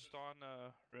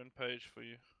Tristana rune page for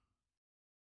you.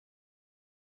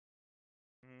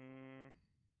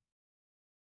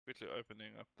 Quickly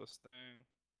opening up this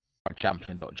thing.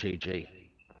 Champion.gg.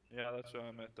 Yeah, that's where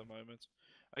I'm at the moment.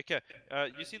 Okay,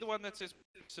 you see the one that says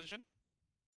precision?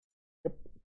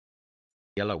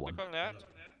 Yellow one. Click on that.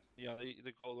 Yeah,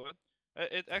 the gold one.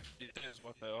 It actually says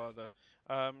what they are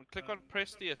though. Click on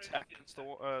press the attack. It's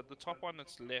the top one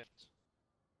that's left.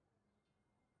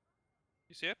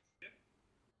 You see it?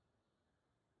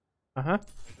 Uh-huh.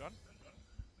 Hold on.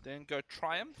 Then go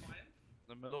triumph,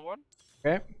 the middle one.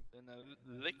 Okay. Then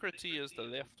alacrity is the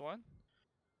left one.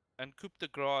 And coup de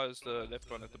grace is the left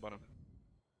one at the bottom.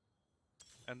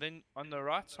 And then on the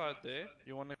right side there,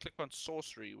 you want to click on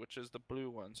sorcery, which is the blue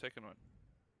one, second one.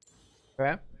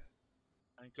 Okay.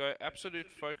 And go absolute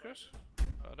focus.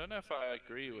 I don't know if I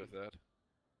agree with that.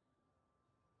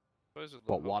 Suppose it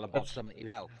What, will while help. above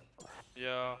 70 health?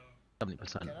 Yeah,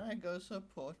 70%. Can I go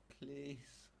support, please?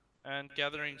 and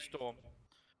gathering storm.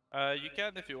 You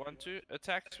can if you want to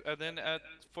attack, and then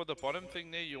for the bottom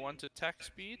thing there, you want attack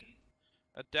speed,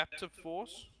 adaptive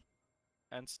force,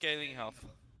 and scaling health.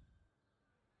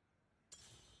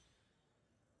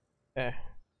 Okay.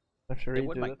 I have to It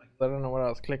would redo make- it. I don't know what I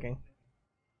was clicking.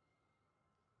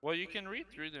 Well, you can read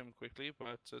through them quickly,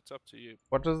 but it's up to you.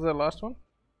 What was the last one?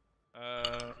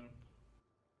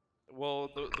 Well,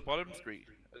 the bottom three: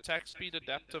 attack speed,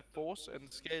 adaptive force,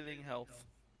 and scaling health.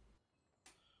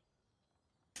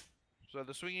 So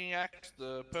the swinging axe,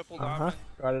 the purple diamond,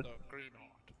 Got it. the green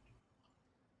heart.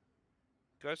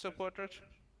 Go support, Rich.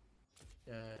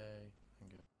 Yay.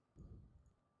 Thank you.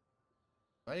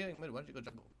 Why are you going mid? Why don't you go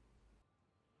jungle?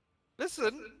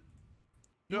 Listen,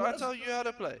 You do I wanna- tell you how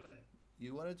to play?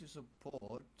 You wanted to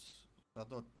support. I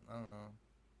thought, I don't know.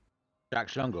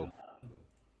 Jack's jungle.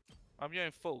 I'm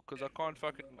going full because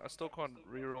I still can't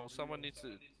reroll. Someone needs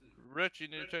to. Rich, you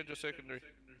need to change your secondary.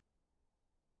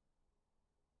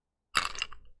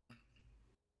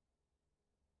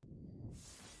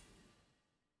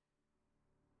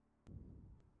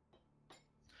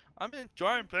 I'm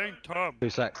enjoying playing Tom. 2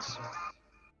 secs.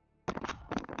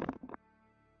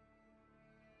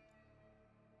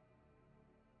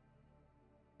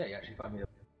 Yeah, you actually find me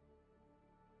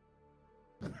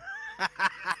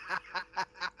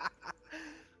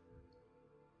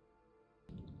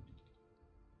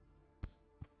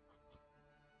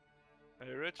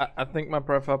Hey, Rich. I think my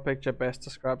profile picture best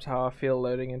describes how I feel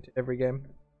loading into every game.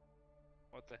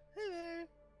 What the? Hello.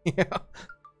 Yeah.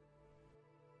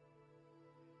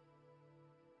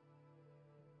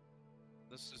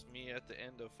 This is me at the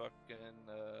end of fucking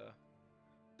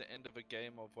the end of a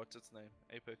game of what's its name,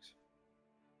 Apex.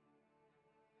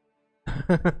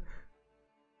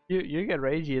 You get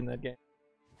ragey in that game.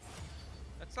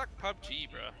 It's like PUBG,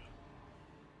 bro.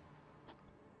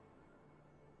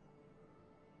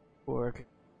 Work.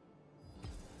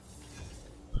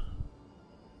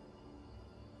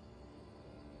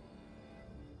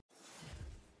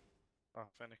 Oh,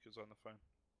 Fennec is on the phone.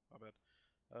 My bad.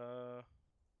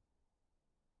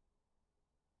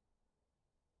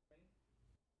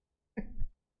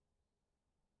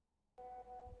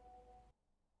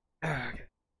 Okay.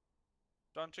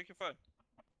 John, check your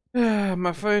phone.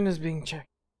 My phone is being checked.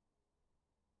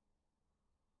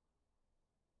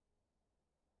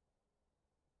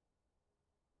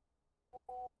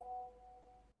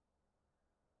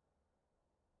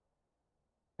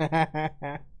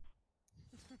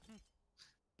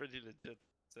 Pretty legit.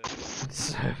 So.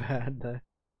 So bad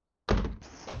though.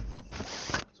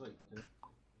 Sweet.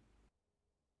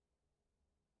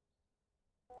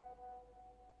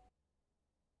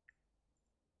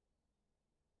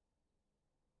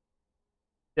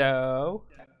 Joe.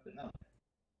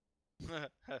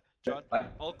 John,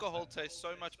 alcohol tastes so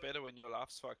much better when your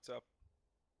laugh's fucked up.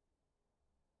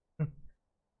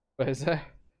 What is that?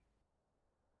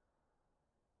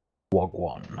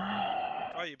 Wagwan.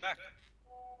 Oh, you're back.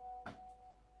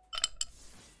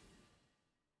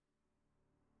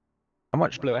 How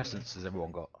much blue essence has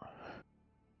everyone got?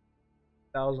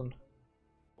 1,000.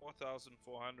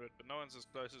 4,400, but no one's as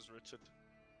close as Richard.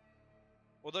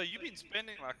 Although you've been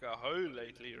spending like a hoe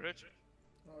lately, Richard.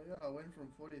 Oh yeah, I went from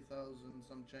 40,000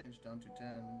 some change down to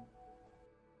 10.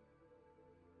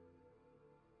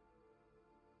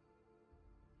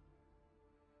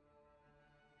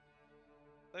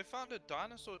 They found a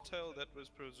dinosaur tail that was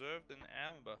preserved in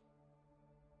amber.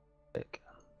 Sick.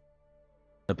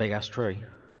 A big ass tree.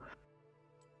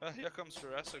 Here comes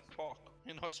Jurassic Park.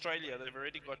 In Australia, they've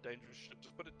already got dangerous shit.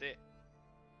 Just put it there.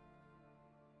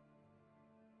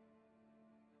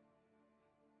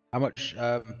 How much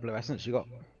blue essence you got?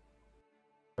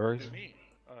 Bruce? To me.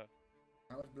 Oh.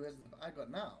 How much blue essence have I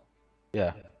got now?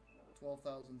 Yeah.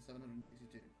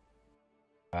 12,762.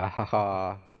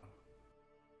 Ah,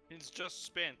 He's just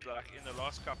spent, like, in the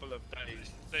last couple of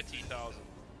days, 30,000.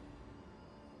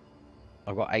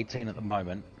 I've got 18 at the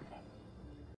moment.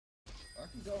 I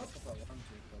can go up if I want to,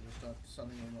 but I'll just start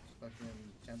selling them up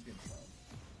fucking champion files.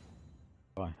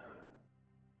 Fine.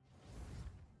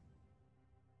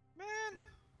 Man,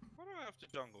 why do I have to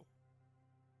jungle?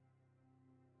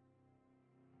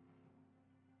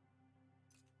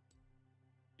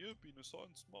 You've been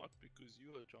assigned smart because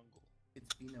you are jungle.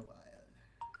 It's been a while.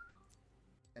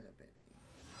 Hello, baby.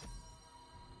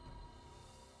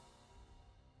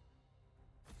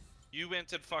 You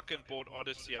went and fucking bought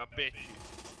Odyssey, I bet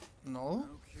you. No?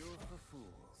 No cure for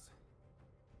fools.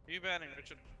 Are you banning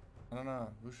Richard? I don't know.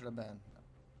 Who should I ban?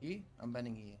 E? I'm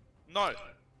banning E. No!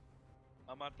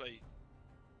 I might play E.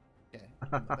 Okay.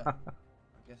 I'm the ban. I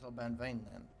guess I'll ban Vayne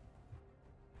then.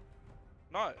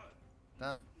 No!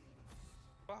 No.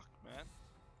 Fuck, man.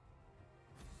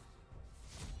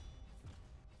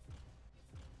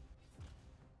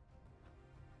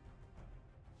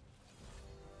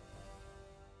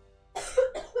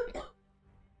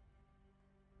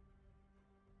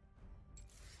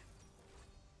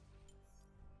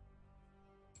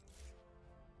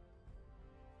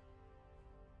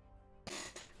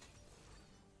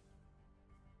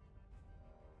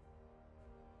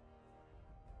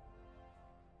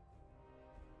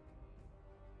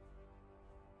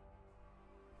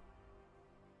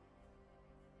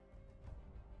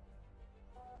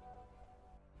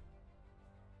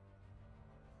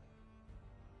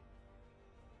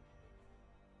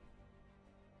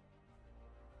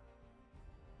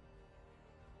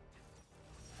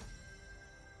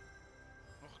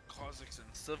 Kha'Zix and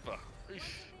Siva.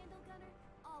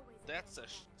 That's a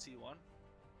shitty one.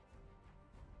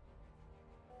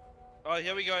 Oh,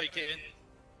 here we go again.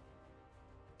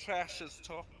 Trash is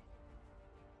top.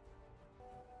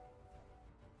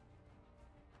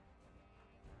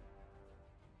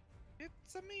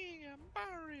 It's a me,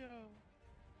 Mario.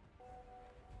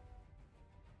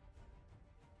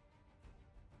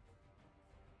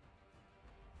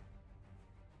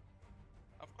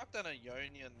 I've got an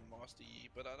Ionian Master Yi,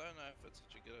 but I don't know if it's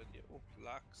such a good idea. Oh,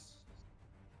 Lux.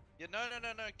 Yeah, no,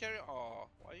 carry on. Oh,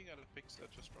 why are you gonna pick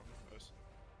such a strong person?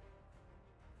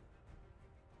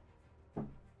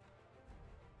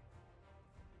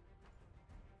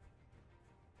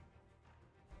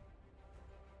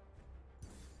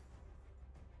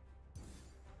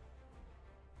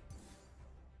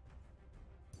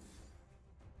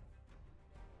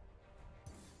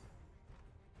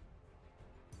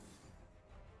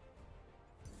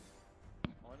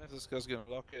 I wonder if this guy's gonna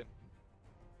lock in.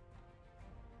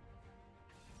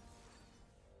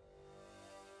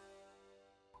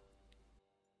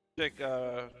 Check,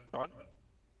 John.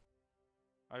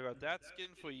 I got that skin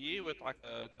for you with like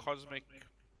a cosmic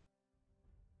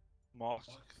mask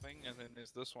thing, and then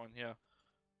there's this one here.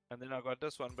 And then I got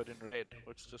this one, but in red,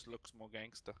 which just looks more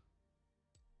gangster.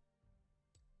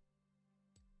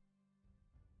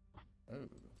 Oh.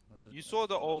 You saw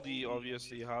the oldie,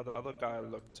 obviously, how the other guy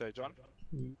looked, hey, John?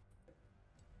 Mm.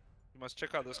 You must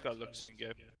check how this guy looks in game.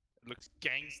 It looks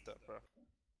gangster, bro.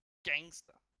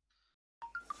 Gangster.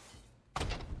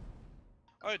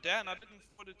 Oh, Dan, I didn't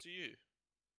forward it to you.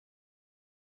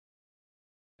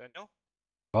 Daniel?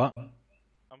 What?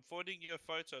 I'm forwarding you a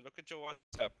photo. Look at your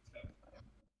WhatsApp.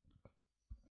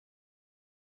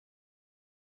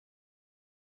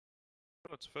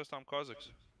 Oh, it's the first time Kha'Zix.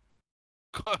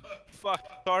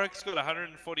 Fuck. Tarek's got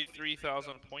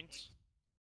 143,000 points.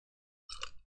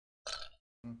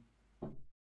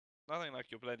 Nothing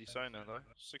like your bloody Sona, though.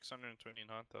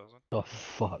 629,000. The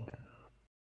fuck?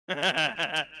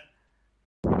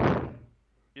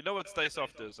 You know what Stay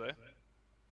Soft is, eh?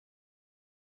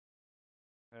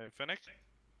 Hey, Finnick?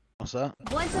 What's that?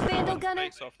 Once a vandal gunner,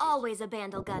 Face off. always a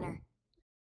vandal gunner.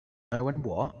 When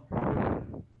what?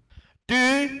 Do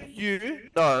you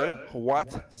know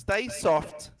what Stay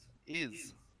Soft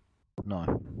is?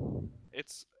 No.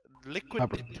 It's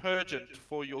liquid detergent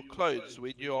for your clothes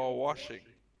when you are washing.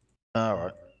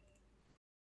 Alright.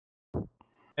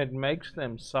 It makes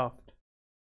them soft.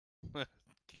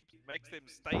 Makes them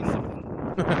stay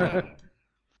soft.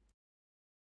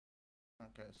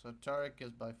 Okay, so Tarek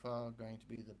is by far going to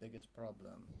be the biggest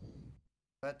problem.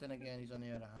 But then again, he's only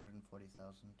at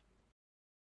 140,000.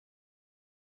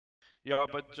 Yeah,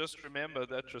 but just remember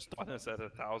that Tristan is at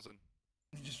 1,000.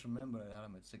 Just remember,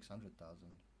 I'm at 600,000.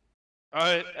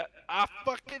 I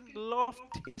fucking love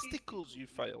testicles, you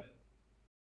fail.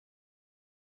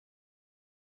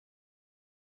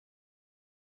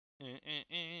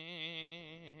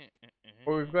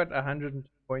 Well, we've got 100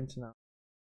 points now.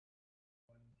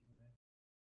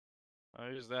 Oh,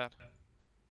 who's that?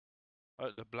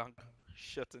 Oh, LeBlanc.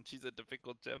 Shit, and she's a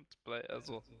difficult gem to play as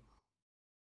well.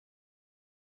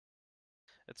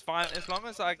 It's fine, as long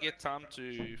as I get time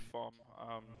to farm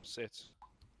sets.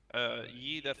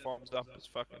 Yi that farms up is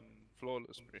fucking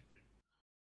flawless, bro.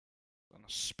 On a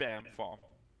spam farm.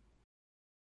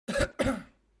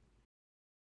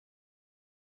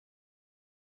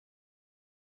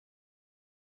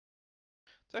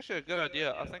 It's actually a good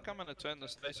idea. I think I'm gonna turn the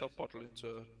Stay Soft bottle into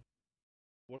a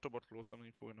water bottle or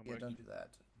something for when I'm Yeah, working. don't do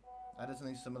that. I did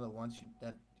something similar once.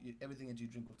 Everything that you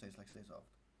drink will taste like Stay Soft.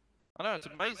 I know, it's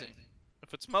amazing.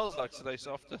 If it smells like Stay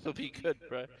Soft, it'll be good,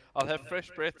 bro. I'll have fresh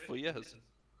breath for years.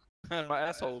 And my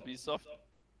asshole will be soft.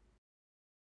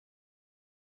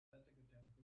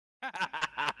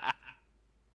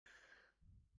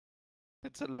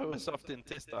 It's a lower soft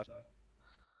intestine.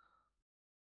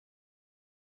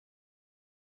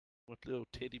 With little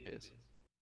teddy bears.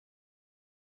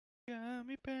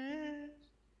 Gummy bears.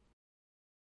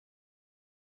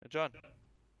 Hey, John.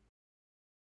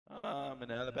 I'm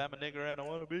an Alabama nigger and I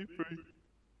wanna be free.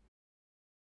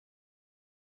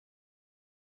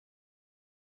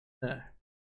 Yeah.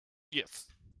 Yes.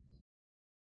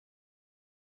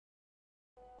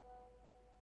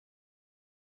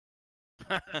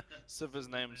 Siva's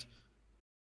name's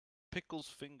Pickles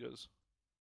Fingers.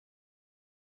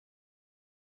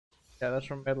 Yeah, that's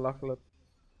from Metalocalypse.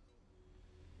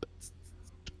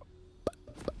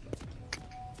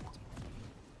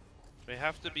 We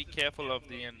have to be careful of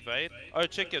the invade. Oh,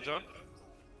 check it, John.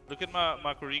 Look at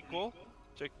my recall.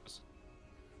 Check this.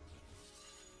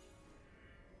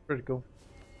 Pretty cool.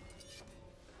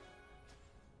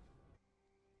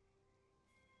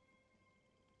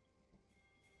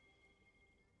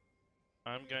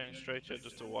 I'm going straight here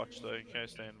just to watch though, in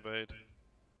case they invade.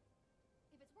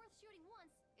 If it's worth shooting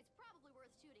once, it's probably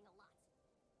worth shooting a lot.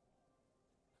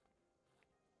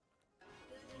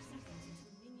 30 seconds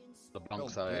until minions The spawn.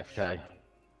 Blanc's Oh, AFK.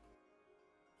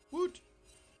 Woot!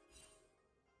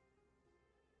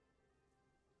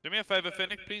 Do me a favor,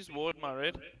 Fennec, please ward my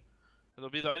red. It'll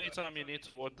be the only time you need to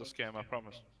ward this game, I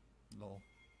promise. Lol.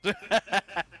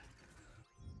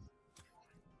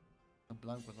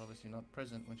 Blanc was obviously not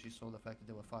present when she saw the fact that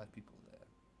there were 5 people there.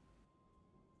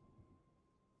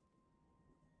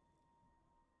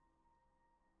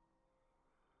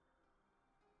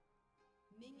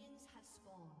 Minions have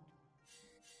spawned.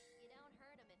 You don't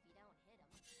hurt him if you don't hit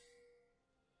him.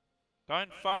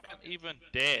 Don't fucking even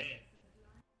dare.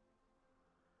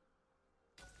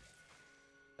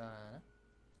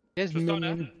 Here's Just don't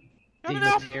Minion Coming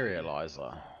up!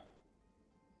 Dematerializer.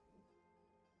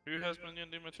 Who has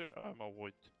minion dematerial? Oh, my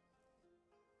wood.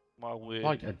 My weird.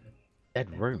 Like a dead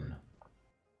rune.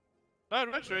 No,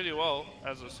 it works really well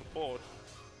as a support.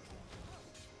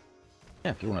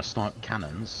 Yeah, if you want to snipe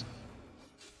cannons.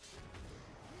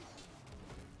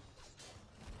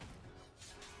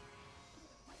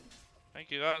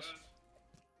 Thank you guys.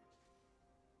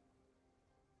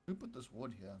 Who put this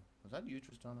wood here? Was that you,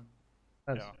 Tristana?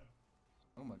 That's- Yeah.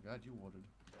 Oh my god, you watered.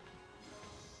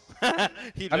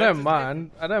 He I learns don't his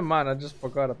mind. I don't mind. I just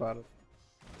forgot about it.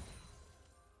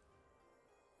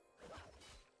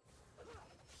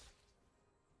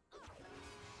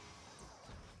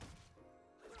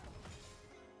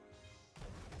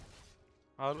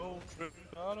 I don't trip,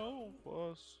 I don't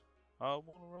fuss. I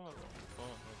wanna run on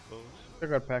the coast. I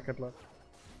got packet left.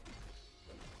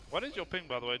 What is your ping,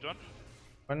 by the way, John?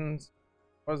 One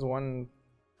was one.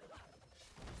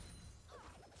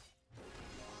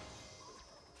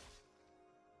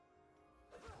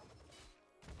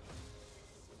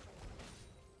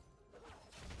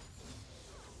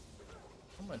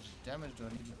 How much damage do I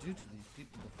need to do to these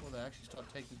people before they actually start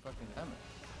taking fucking damage?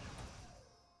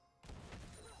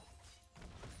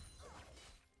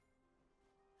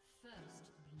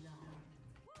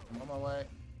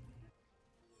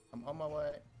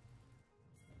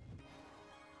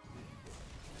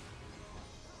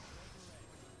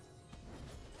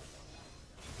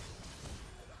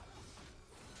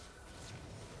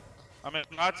 I'm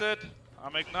ignited.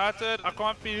 I'm ignited. I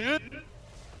can't be hit.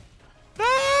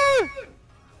 No!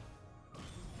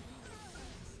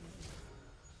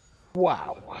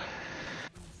 Wow.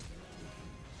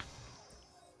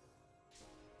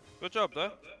 Good job,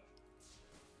 though.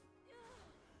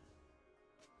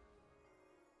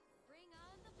 Bring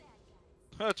on the bad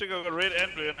guys. I took over red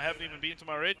and blue and I haven't even been to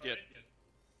my red yet.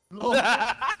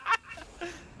 Yeah,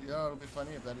 it'll be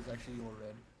funny if that is actually your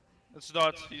red. It's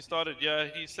not. He started, yeah,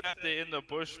 he sat there in the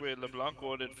bush where LeBlanc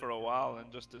ordered for a while and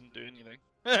just didn't do anything.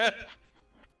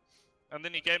 And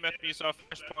then he came at me, so I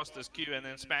flashed past his Q and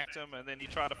then smacked him, and then he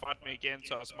tried to fight me again,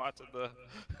 so I smited the...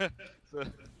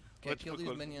 Okay, kill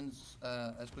these minions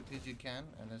as quickly as you can,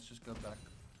 and let's just go back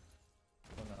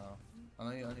for now. I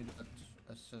know you only got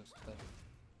assist, but...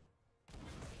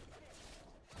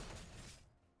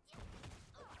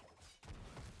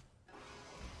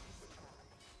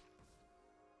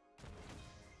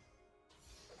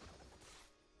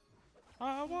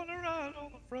 I wanna ride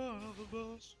on the front of the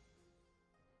bus.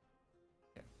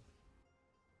 Okay.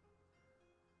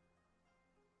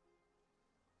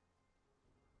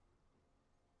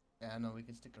 Yeah, no, we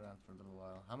can stick around for a little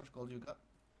while. How much gold you got?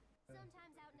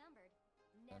 Sometimes outnumbered.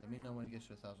 Let me know when it gets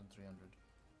to 1,300.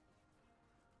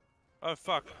 Oh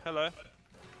fuck, hello.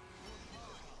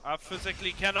 I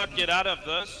physically cannot get out of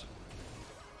this.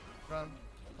 Run,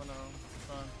 for now,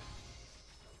 run.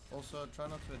 Also, try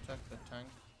not to attack the tank.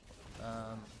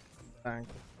 Tank.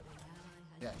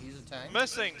 Yeah, he's a tank.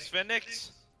 Missing,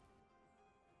 Sphinx.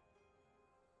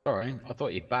 Sorry, I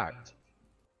thought you backed.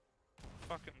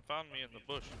 Fucking found me in the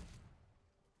bush.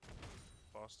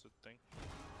 Bastard thing.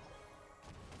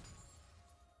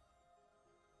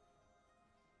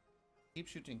 Keep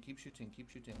shooting, keep shooting, keep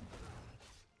shooting.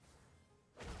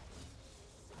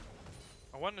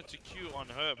 I wanted to Q on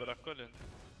her, but I couldn't.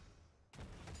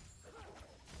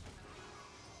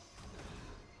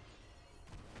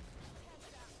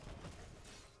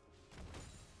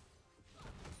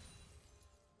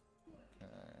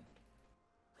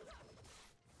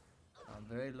 I'm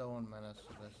very low on mana, so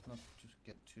let's not just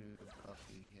get too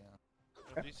cocky here.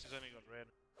 At least he's only got red.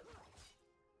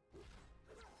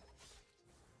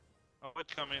 I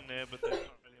would come in there, but there's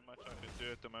not really much I can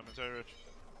do at the moment, so Rich.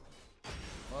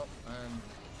 Well, I'm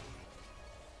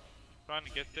Trying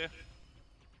to get there.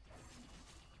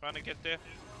 Trying to get there.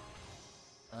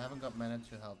 I haven't got mana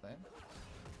to help, eh?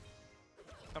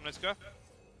 Come, let's go. Okay.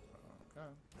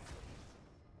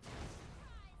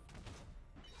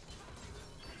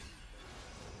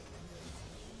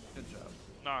 Good job.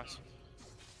 Nice.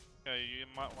 Okay, you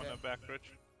might want to back,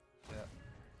 Rich. Yeah.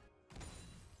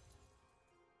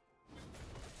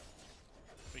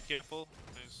 Be careful.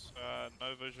 There's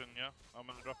no vision, yeah? I'm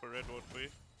gonna drop a red ward for you.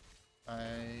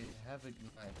 I have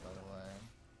ignite, by the way.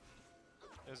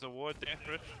 There's a ward there,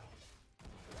 Rich.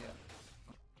 Yeah.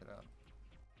 Get out.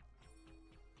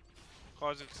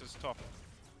 Kha'Zix is top.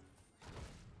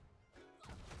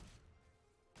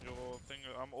 Your thing,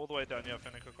 I'm all the way down here,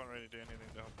 Fennec. I can't really do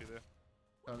anything to help you there.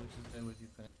 Carlos is there with you,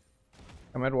 Finn.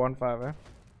 I'm at 1-5, eh?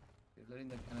 You're letting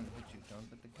the cannon hit you. Don't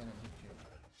let the cannon hit you.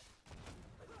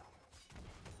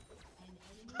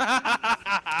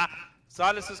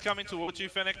 Silas is coming towards you,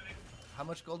 Fennec. How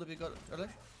much gold have you got, UrliCh?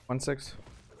 1-6.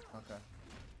 Okay.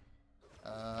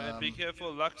 Be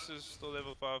careful, Lux is still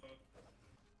level 5.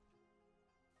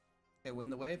 Okay, when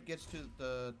the wave gets to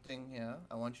the thing here,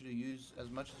 I want you to use as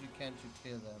much as you can to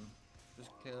clear them. Just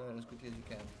clear it as quickly as you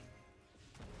can.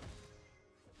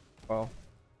 Well.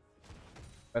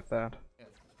 Bet that. Yeah,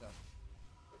 let's go.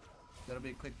 Gotta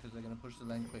be quick because they're gonna push the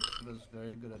lane quick. He was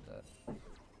very good at that. Can't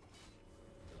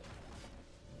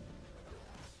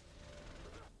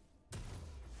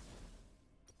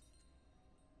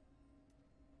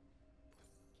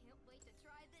wait to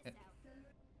try this out.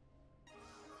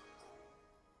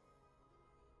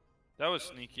 That was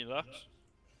sneaky, Lux.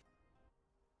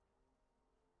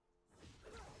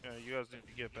 Yeah, you guys need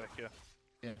to get back here.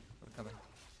 Yeah, we're coming.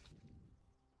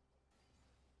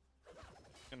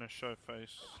 Gonna show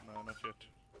face. No, not yet.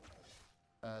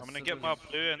 I'm gonna Silver get my is-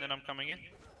 blue and then I'm coming in.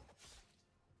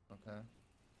 Okay.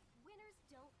 Winners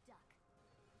don't duck.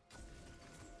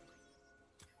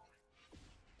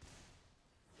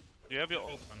 Do you have your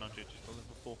ult? Oh, not yet, just a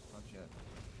level 4. Not yet.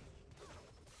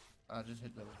 I just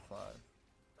hit level 5.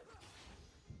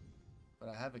 But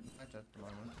I have ignite at the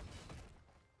moment.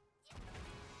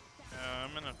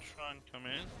 I'm gonna try and come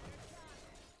in.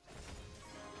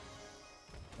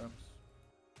 Oops.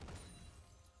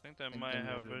 I think they Think may they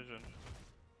have will do. vision.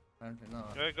 Apparently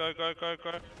not. Go, go, go, go,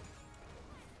 go.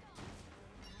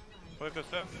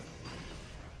 Focus up.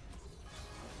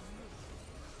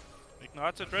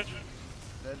 Ignite it, Rich.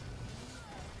 Dead.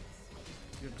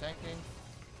 You're tanking.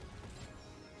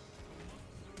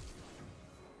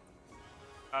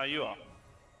 You are.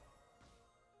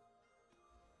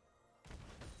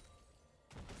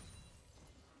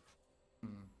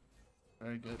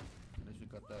 Very good. At least you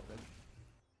got that bit.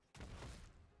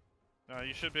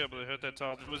 You should be able to hit that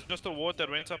tower. It was just a ward that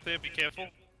went up there. Be careful.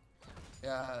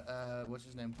 Yeah, what's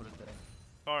his name put it there?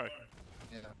 Tarek.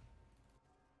 Yeah.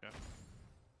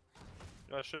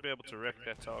 I should be able to wreck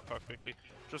that tower quite quickly.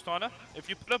 Justana, if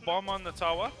you put a bomb on the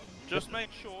tower, just make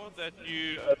sure that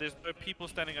you there's no people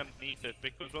standing underneath it,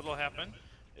 because what will happen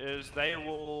is they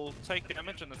will take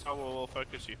damage and the tower will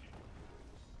focus you.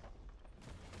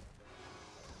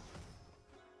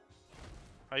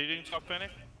 Are you doing top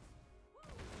panic?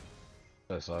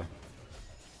 So.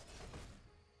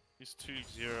 He's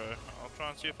 2-0. I'll try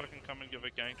and see if I can come and give a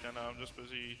gank, and I'm just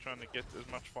busy trying to get as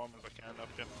much farm as I can up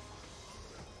here.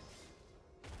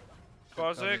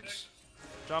 Kha'Zix,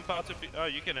 jump out to be. Oh,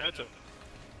 you can hurt him.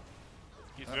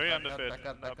 He's very underfed.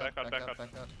 Back out.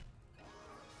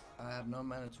 I have no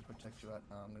mana to protect you right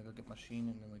now. I'm gonna go get machine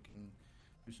and then we can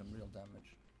do some real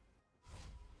damage.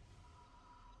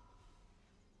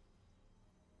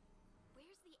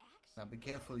 Where's the axe? Now be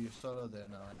careful, you're solo there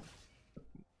now.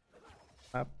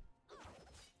 Up.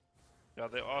 Yeah,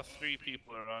 there are 3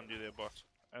 people around you there, bot.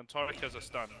 And Tarek has a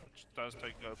stun, which does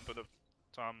take a bit of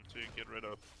time to get rid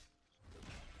of.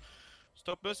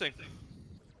 Stop missing.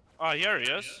 Ah, here he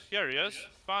is. Here he is.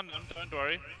 Found him, don't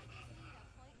worry.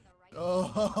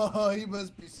 Oh, he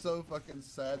must be so fucking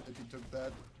sad that he took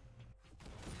that.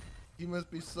 He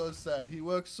must be so sad. He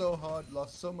worked so hard,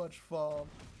 lost so much farm.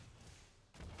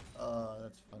 Oh,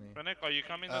 that's funny. Fennec, are you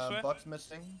coming this way? Bot's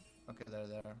missing. Okay, they're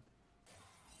there.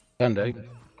 Can do.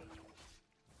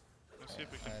 Let's see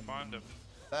if we can find him.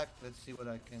 Back, let's see what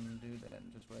I can do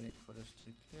then. Just waiting for this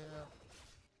to clear.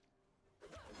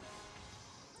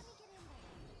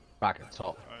 Back at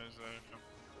top. Oh, he's there.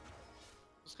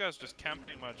 This guy's just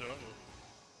camping my jungle.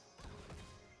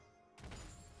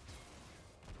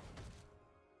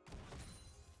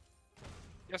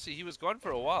 Yeah, see, he was gone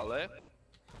for a while, eh?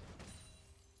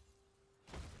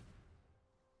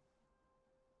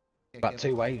 About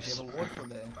 2 waves. You have a ward for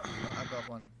there. I got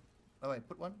one. Oh wait,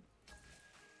 put one.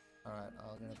 Alright,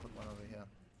 I'm gonna put one over here.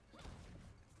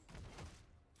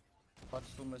 What's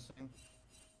still missing?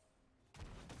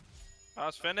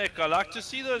 How's Fennec? I like to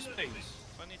see those things.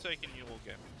 It's only taking you all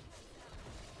game.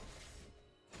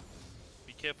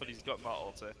 Be careful, he's got my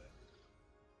ult, eh?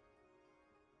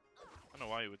 I don't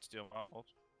know why he would steal my ult.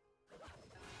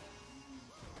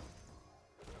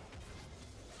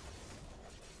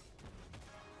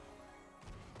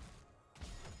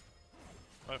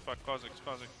 Oh fuck, Kha'Zix.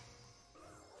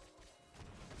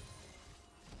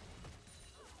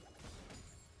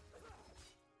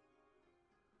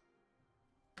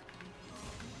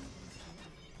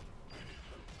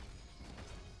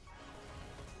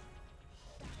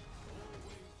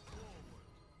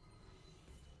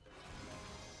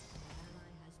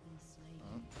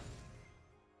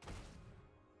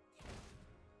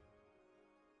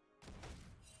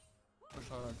 Push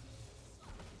hard.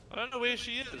 I don't know where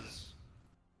she is.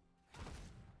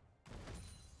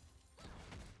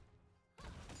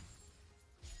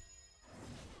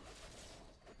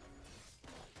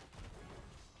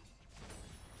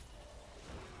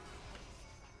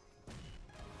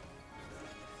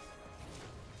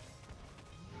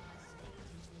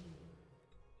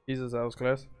 Jesus, that was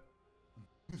close.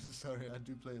 Sorry, I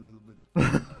do play a little bit.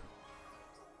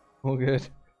 All good.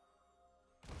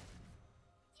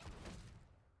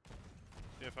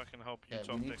 See if I can help you, Okay,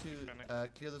 top we need deck, Fennec. to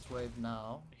clear this wave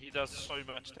now. He does so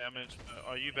much damage.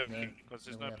 Are you backing? Because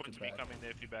there's then we no have point to to me back. coming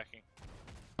there if you're backing.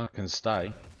 I can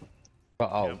stay.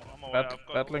 But oh, Yeah, I'm aware, I've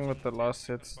got Battling ult. with the last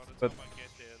hits, By the but time I get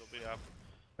there, it'll be up.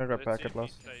 I got Let's back see at if he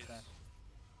last. stays.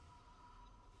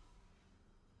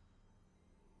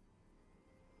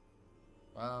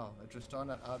 Wow,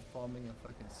 Tristana out farming a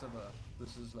fucking Sivir.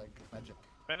 This is like magic.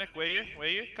 Fennec, where you? Where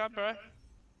you? Come, bro.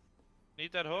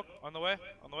 Need that hook. On the way.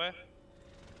 On the way.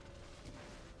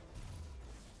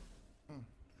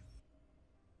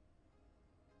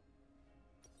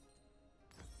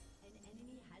 An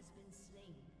enemy has been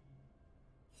slain.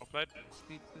 Well played.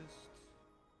 Speed boost.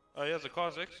 Oh, he has a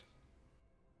Kha'Zix.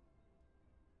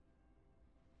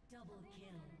 Double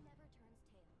kill. Never turns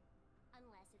tail.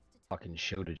 Unless it's to fucking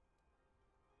shielded.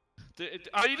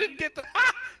 Oh, you didn't get the.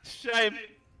 Ah! Shame.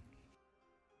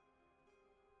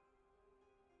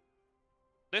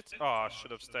 Let's. Oh, I should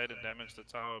have stayed and damaged the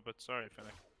tower, but sorry,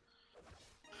 Fennec.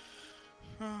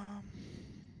 I'm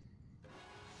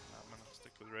gonna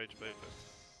stick with Rage Blade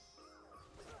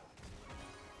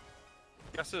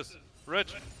first. Yes,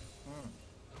 Rich.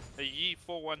 A Yi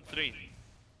 413.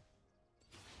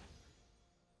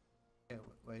 Okay,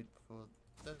 wait for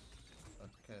this.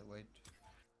 Okay, wait.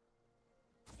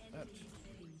 Enemy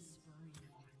killing spree.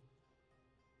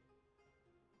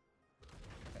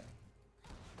 Okay.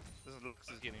 This looks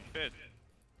is getting fed.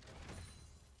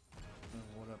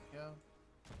 Ward up here.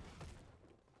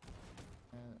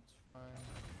 Yeah, that's fine.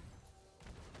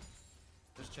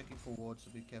 Just checking for wards,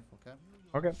 so be careful, okay?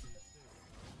 Okay.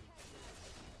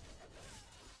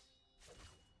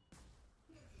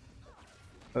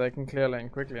 But they can clear lane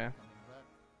quickly. Yeah. Coming back.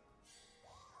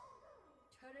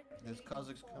 Turret There's plating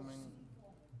Kazakhs will coming. soon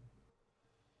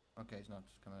Okay, he's not.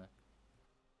 Just coming back.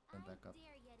 Went back up. Dare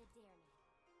ya to dare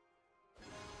me.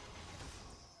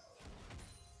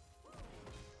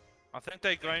 I think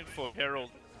they're going for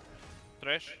Herald.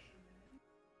 Thresh.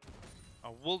 I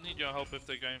will need your help if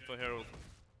they're going for Herald.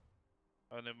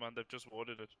 Oh, never mind, they've just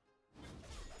warded it.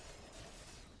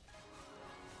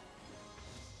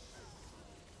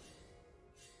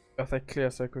 If they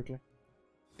clear so quickly.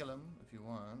 Kill him if you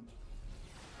want.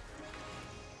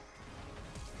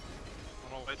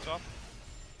 On our way top.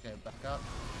 Okay, back up.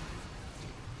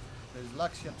 There's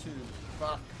Lux here too.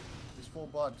 Fuck. There's 4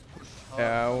 bots. Push hard.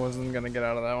 Yeah, I wasn't gonna get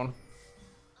out of that one.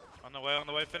 On the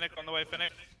way, Finnick, on the way,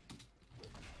 Finnick.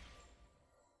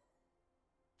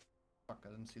 Fuck, I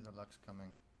didn't see the Lux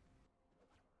coming.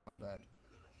 Not bad.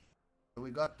 So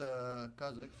we got the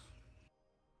Kazakhs.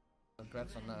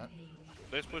 Congrats on that.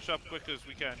 Let's push up quick as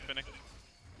we can, Finnick.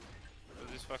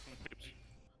 With these fucking creeps. You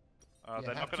They're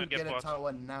have not gonna to get a past.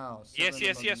 tower now. Yes, 7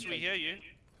 yes, of yes, them we take- hear you.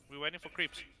 We're waiting for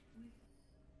creeps. Get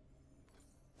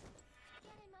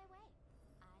in my way.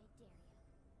 I dare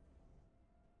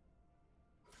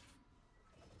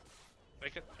ya.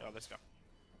 Take it. Oh, let's go.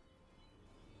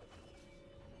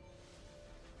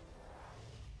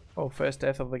 Oh, first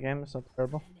death of the game. It's not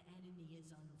terrible. an enemy is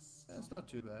unstoppable. Yeah, it's not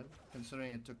too bad,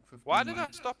 considering it took 15 Why did I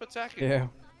minutes. stop attacking? Yeah.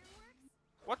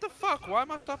 What the fuck? Why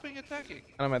am I stopping attacking?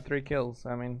 And I'm at 3 kills.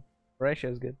 I mean,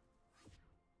 ratio is good.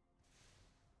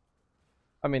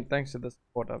 I mean, thanks to the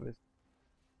support, obviously.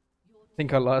 I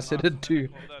think I last hit it two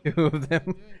of them.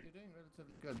 You're doing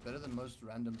relatively good. Better than most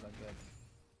randoms I get.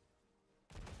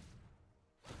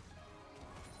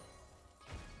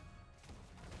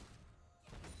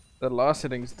 The last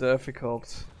hitting's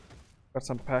difficult. Got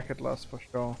some packet loss for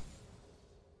sure.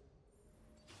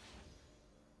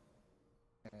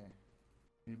 Okay.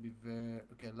 You'll be very...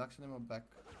 Okay, Lux and them are back.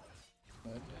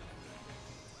 Mid.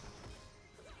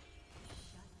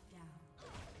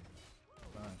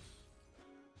 Nice.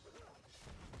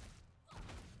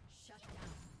 Shut down.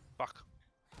 Fuck.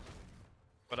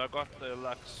 But I got the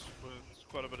Lux with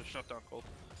quite a bit of shutdown call.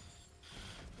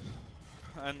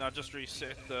 And I just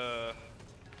reset the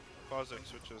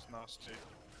Kazakhs, which is nice too.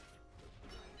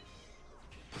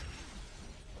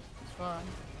 It's fine.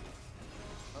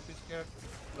 Don't be scared.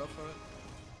 Go for it.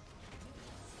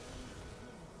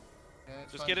 Yeah,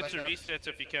 it's Just fine, get it back to up. reset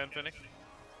if you can, Finnick.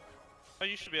 Oh,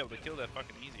 you should be able to kill that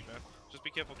fucking easy, man. Just be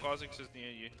careful, Kazakhs is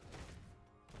near you.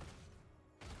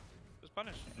 Just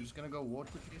punish. I'm just gonna go ward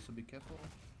quickly, so be careful.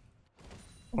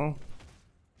 Oh,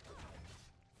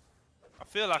 I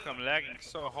feel like I'm lagging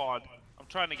so hard. I'm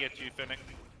trying to get you, Finnick.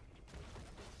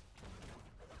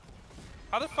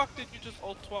 How the fuck did you just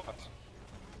ult twice?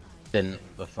 Didn't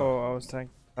before. oh, I was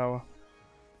tanking tower.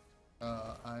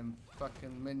 I'm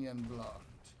fucking minion blocked.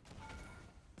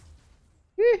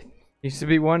 Used to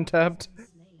be one tapped.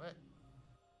 Wait.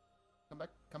 Come back,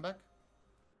 come back.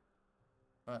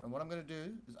 Alright, and what I'm gonna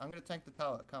do is I'm gonna tank the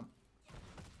tower. Come.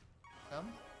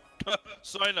 Come.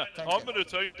 Sona, Tank I'm it. gonna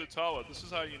take the tower. This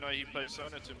is how you know he plays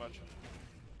Sona too much.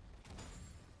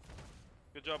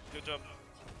 Good job, good job.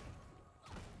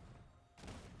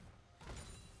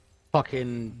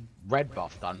 Fucking red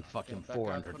buff done fucking back out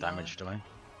 400 for damage to me.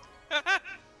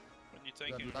 When you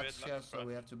take Got it red, Lux like here, a so pro.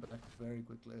 we have to back very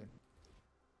quickly.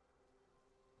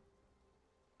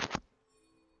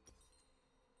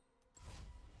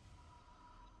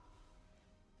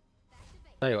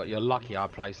 Tell you what, you're lucky I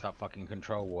placed that fucking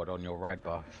control ward on your red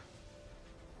buff.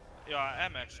 Yeah, I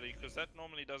am actually, because that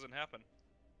normally doesn't happen.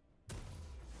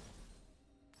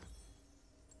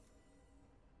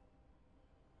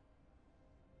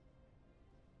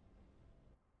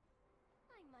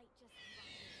 I might just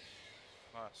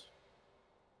Nice.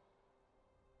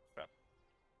 Crap.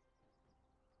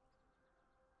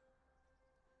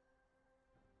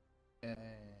 Yay.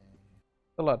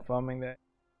 Still out farming there.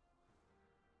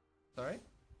 Sorry?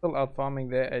 Still out farming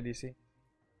there, ADC.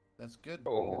 That's good.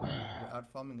 Oh. We're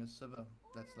out farming a Sivir.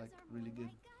 That's like really good.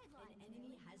 An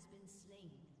enemy has been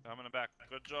slain. I'm in the back.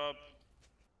 Good job.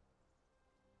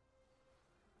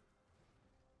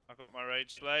 I got my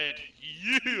Rage Blade.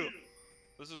 Yeah!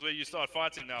 This is where you start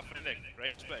fighting now, Fennec.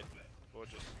 Rage Blade.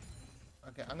 Gorgeous.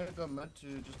 Okay, I'm gonna go mid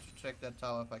to just to check that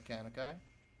tower if I can, okay?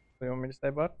 Do you want me to stay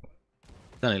bot?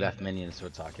 It's only left minions to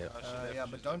attack it. She left, Yeah,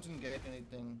 she's but don't engage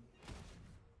anything.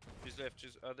 She's left.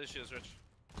 She's. There she is, Rich.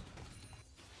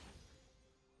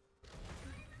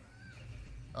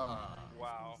 Ah,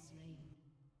 Wow.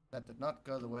 that did not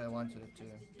go the way I wanted it to.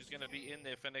 She's gonna be in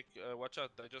there, Fennec. Watch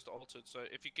out, they just altered. So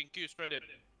if you can Q, spread it.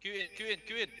 Q in, Q in,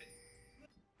 Q in. If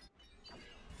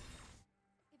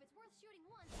it's worth shooting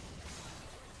once,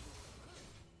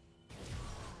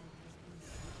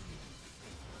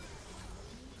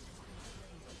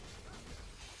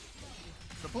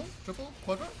 Triple? Triple?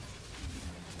 Quadra?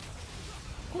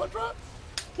 Quadra?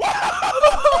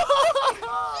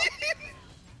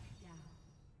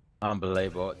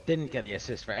 Unbelievable. Didn't get the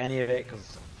assist for any of it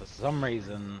because for some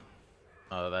reason.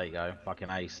 Oh, there you go. Fucking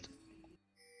aced.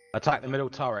 Attack the middle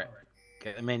turret.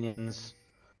 Get the minions.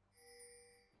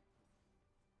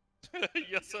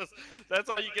 Yes, that's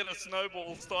how you get a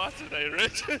snowball started, eh,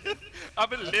 Rich?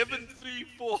 I'm 11, 3,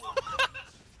 4.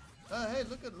 Hey,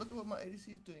 look at what my ADC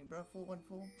is doing, bro.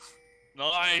 414.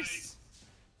 Nice.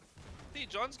 See,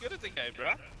 John's good at the game,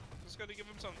 bruh. Just gotta give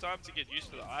him some time to get used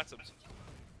to the items.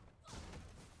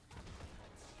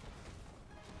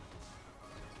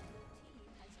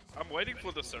 I'm waiting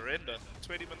for the surrender.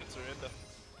 20-minute surrender.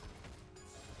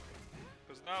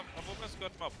 Because now I've almost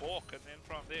got my balk, and then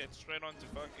from there it's straight on to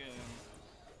fucking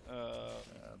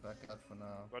Back out for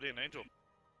now. Guardian Angel.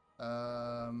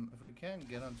 If we can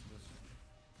get onto this.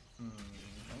 I'm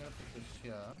gonna put this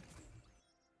here.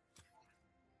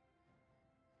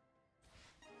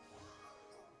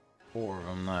 Four of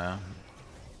them there.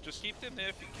 Just keep them there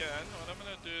if you can. What I'm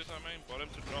gonna do is I'm aiming bottom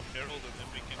to drop Herald, and then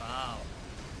we can. Wow.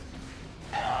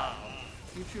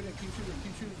 Keep shooting, keep shooting,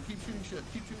 keep shooting, keep shooting shit,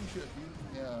 keep shooting shit.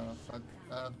 Yeah, fuck.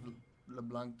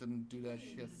 LeBlanc didn't do that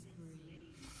shit.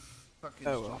 Fucking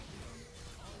Oh well.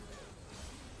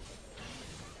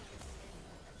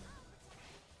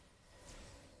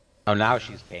 Oh, now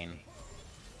she's keen.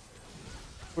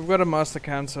 We've got a master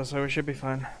cancer, so we should be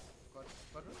fine.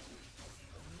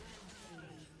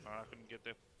 I couldn't get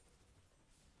there.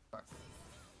 Fuck.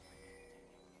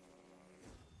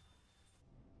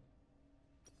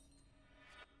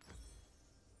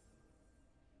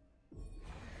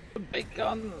 The big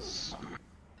guns.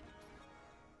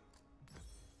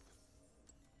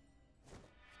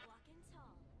 walking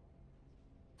tall.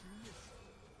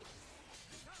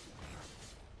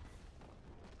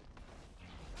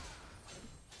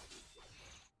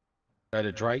 Go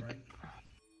to Drake. Your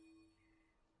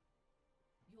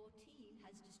team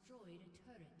has destroyed a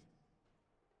turret.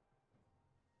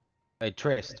 Hey,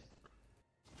 Trist.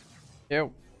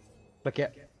 Yo. Click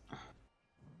it.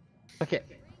 Click it.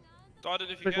 Start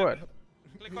it if you Click can. what?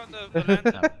 Click on the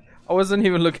lantern. I wasn't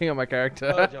even looking at my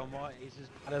character. Oh, John White, he's as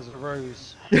bad as a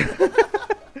ruse. Okay,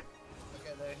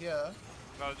 they're here.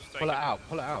 No, just take Pull it out,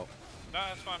 pull it out. No,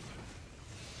 that's fine.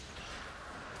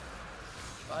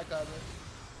 Bye, guys.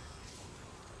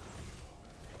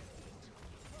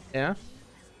 Yeah?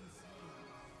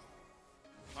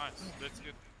 Nice, that's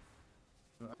good.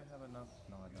 Do I have enough?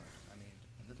 No, I don't. I need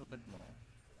a little bit more.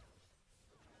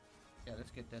 Yeah,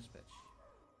 let's get this bitch.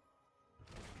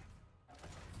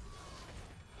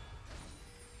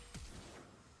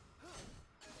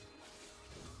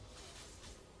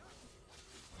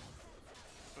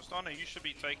 Tristana, you should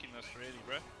be taking this really,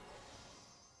 bro.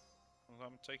 'Cause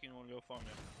I'm taking all your farm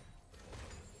here.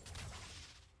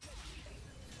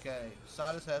 Okay,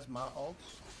 Silas has my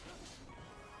ults.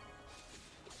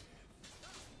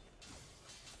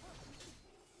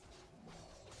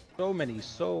 So many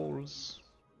souls.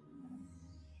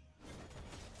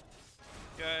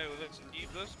 Okay, well let's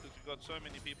leave this because we've got so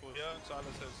many people here and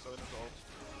Silas has so much ult.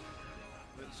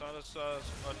 Then Silas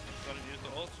got to use the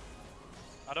ult.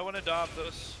 I don't want to dive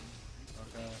this.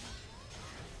 Okay.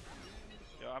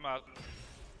 Yeah, I'm out.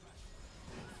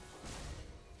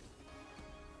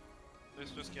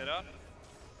 Let's just get out.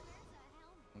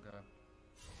 Okay.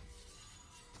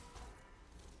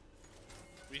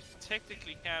 We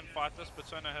technically can fight this, but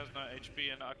Sona has no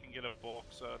HP and I can get a balk,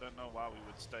 so I don't know why we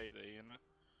would stay there, you know?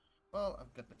 Well,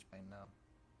 I've got bitch pain now,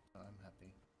 so I'm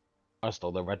happy. I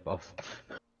stole the red buff.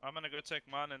 I'm gonna go take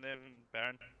mine and then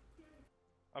Baron.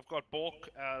 I've got balk,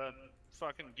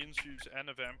 fucking Ginsu's and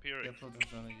a Vampiric. Careful, just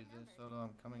gonna use this solo.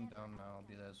 I'm coming down now. I'll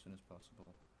be there as soon as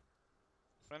possible.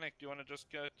 Fennec, do you want to just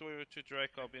go through to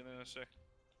Drake? I'll be in a sec.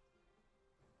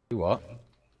 You what?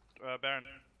 Baron.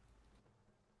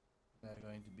 They're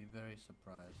going to be very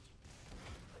surprised.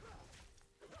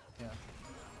 Yeah.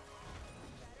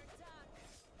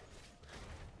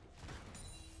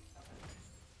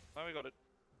 we got it.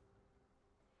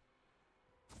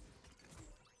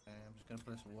 Okay, I'm just gonna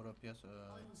place some water up here, so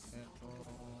careful.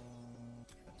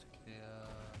 That's clear.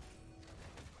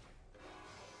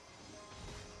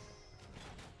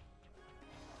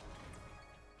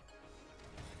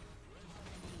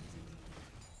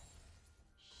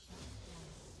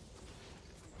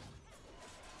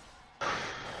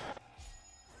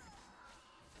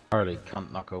 Holy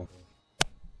cunt knuckle. I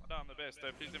know I'm the best.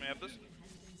 Please let me have this.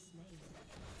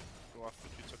 Oh, I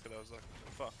thought you took it. I was like,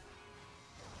 fuck.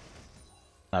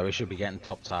 No, we should be getting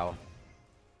top tower.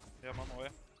 Yeah, I'm on my way.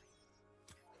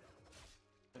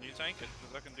 Can you tank it?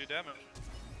 Because I can do damage.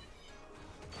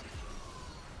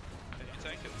 Can you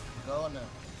tank it? Go on now.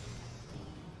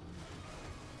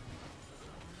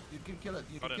 You can kill it.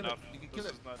 You can Not kill enough. it. You can This kill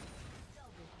it. is not...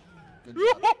 Good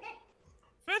job.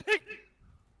 Fennec!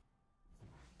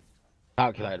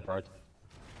 Calculated, bro.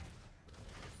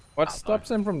 What stops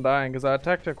him from dying? Because I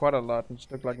attacked her quite a lot and she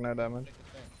took like no damage.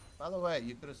 By the way,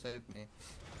 you could have saved me.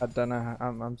 I don't know.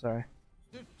 I'm sorry.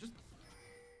 Dude, just...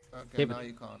 Okay, Keep now it.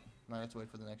 you can't. Now let's wait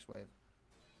for the next wave.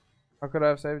 How could I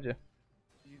have saved you?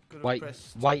 You could have Wait,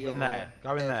 pressed... wait in there.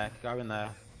 Go in there. Go in there.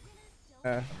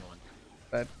 That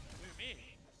Me?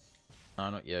 No,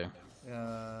 not you.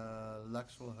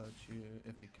 Lux will hurt you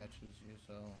if he catches you,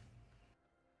 so...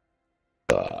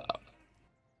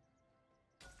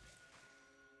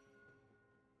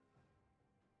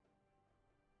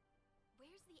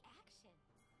 Where's the action?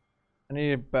 I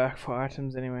need it back for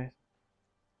items anyways.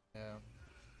 Yeah.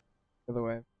 For the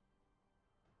wave.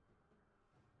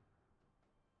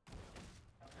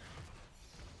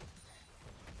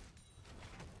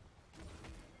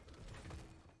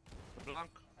 Blanc.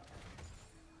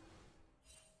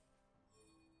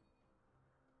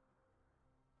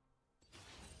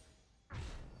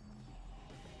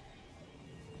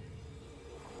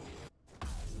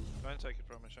 Don't take it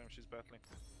from her, shame she's battling.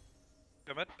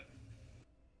 Come in.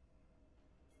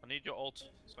 I need your ult,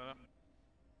 Sona.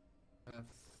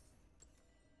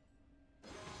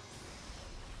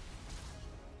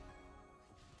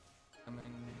 Coming.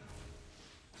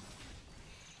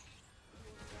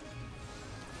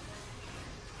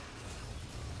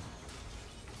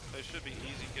 They should be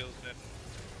easy kills then.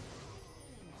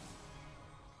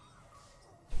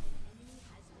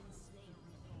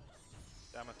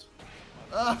 Damn it.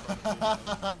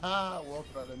 Walk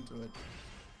right into it.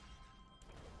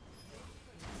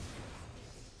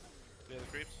 Clear the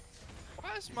creeps.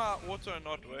 Why is my auto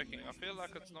not working? I feel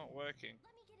like it's not working. Let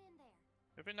me get in there.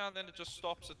 Every now and then it just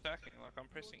stops attacking, like I'm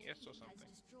pressing S or something.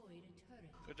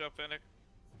 Good job, Fennec.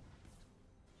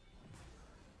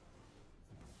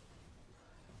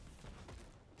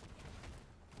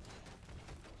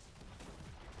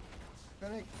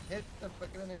 Fennec, hit the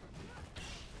fucking enemy.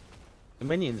 The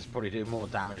minions probably do more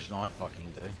damage than I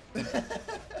fucking do. Your team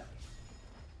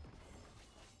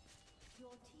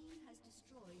has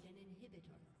destroyed an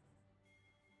inhibitor.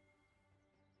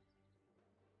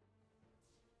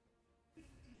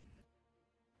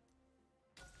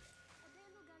 A Vandal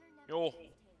gunner never Yo,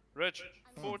 changed hands. Rich,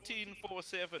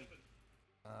 14-4-7.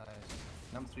 Nice.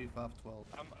 Num 3, 5, 12.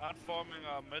 I'm outfarming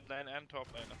our mid lane and top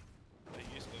laner. They're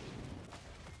useless.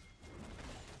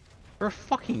 You're a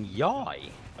fucking yai.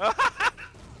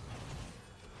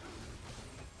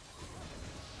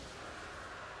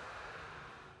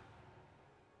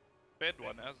 Bed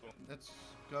one as well. Let's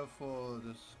go for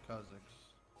this Kazakhs.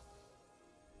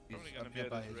 He's Probably gonna up be here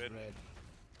at by his his red. red.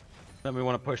 Then we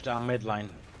want to push down mid lane.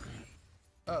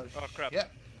 Oh, Oh, crap. Yeah.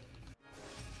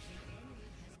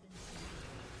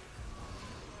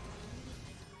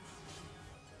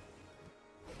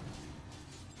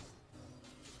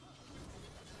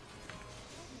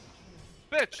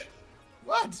 Bitch!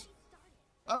 What?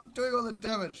 I'm doing all the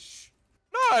damage.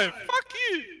 No! Fuck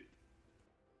you!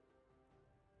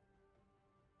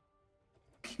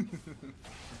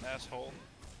 Asshole.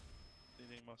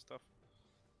 Stealing my stuff.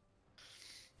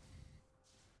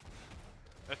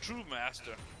 A true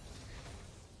master.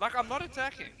 Like, I'm not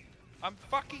attacking. I'm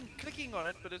fucking clicking on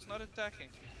it, but it's not attacking.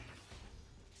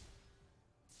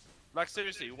 Like,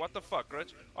 seriously, what the fuck,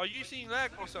 Rich? Are you seeing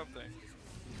lag or something?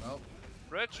 Nope.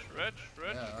 Rich.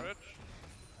 Yeah.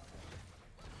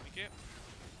 Okay.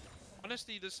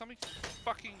 Honestly, there's something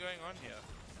fucking going on here.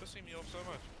 Pissing me off so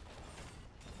much.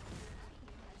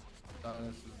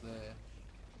 Darkness is there.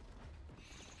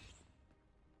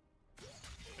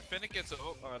 If Fennec gets a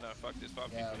oh no, fuck, there's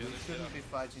 5 Yeah, people we here. let's get shouldn't up. be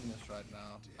fighting this right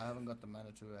now. I haven't got the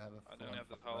mana to have a I don't full-on have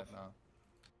the fight health. right now.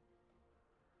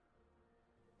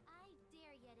 I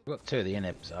dare you to We've got 2 of the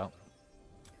inhibs out.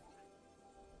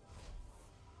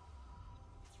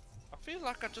 I feel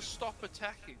like I just stop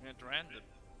attacking at random.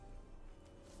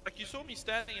 Like you saw me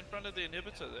standing in front of the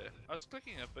inhibitor there. I was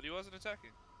clicking it, but he wasn't attacking.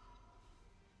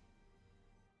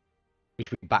 He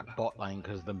should be back bot lane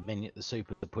because the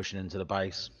supers are pushing into the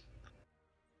base.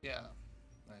 Yeah,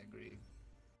 I agree.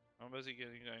 I'm busy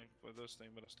getting going for this thing,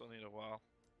 but I still need a while.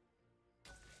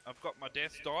 I've got my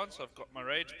Death Dance, I've got my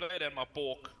Rage Blade, and my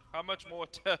Bork. How much more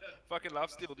fucking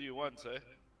lifesteal do you want, eh?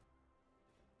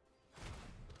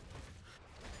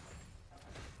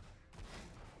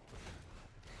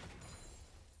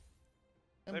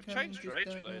 They've changed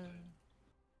Rage Blade.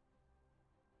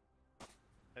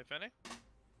 Hey, Fanny?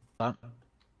 Huh?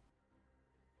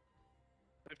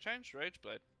 They've changed Rage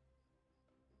Blade.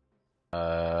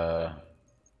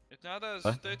 It now does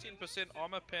Huh? 13%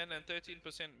 armor pen and 13%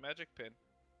 magic pen.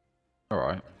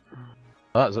 Alright.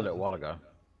 That was a little while ago.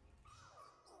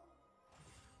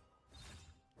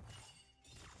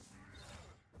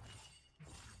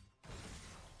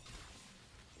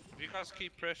 If you guys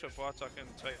keep pressure, bot, I can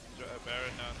take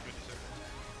Baron now in 20 seconds.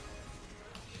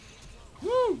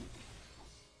 Woo!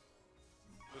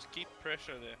 Just keep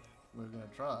pressure there. We're gonna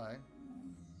try.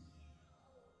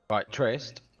 Right,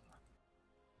 Trist.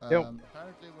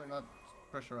 Apparently we're not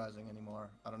pressurizing anymore.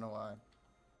 I don't know why.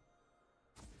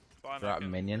 Fine, They're out of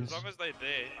minions. as long as they're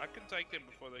there, I can take them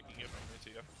before they can get from there to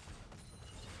you.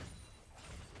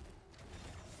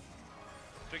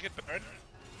 Take it, Baron.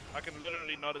 I can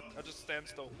literally not. I just stand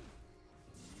still.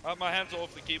 My hands are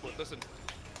off the keyboard. Listen.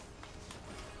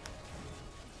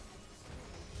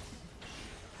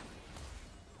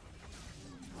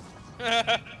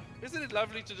 Isn't it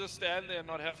lovely to just stand there and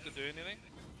not have to do anything?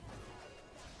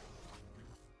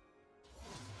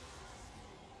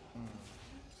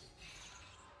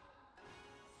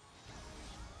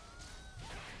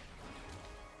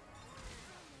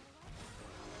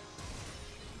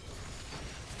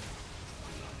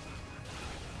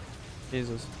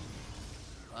 Jesus.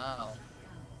 Wow.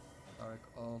 Dark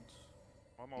alt.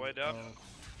 On my way down.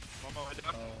 On my way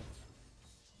down.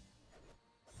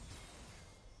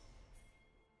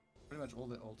 Pretty much all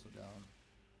the ults are down.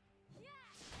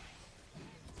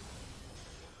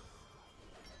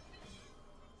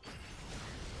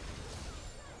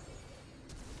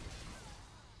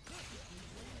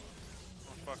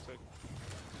 Oh, fuck's sake.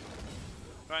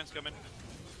 Ryan's coming.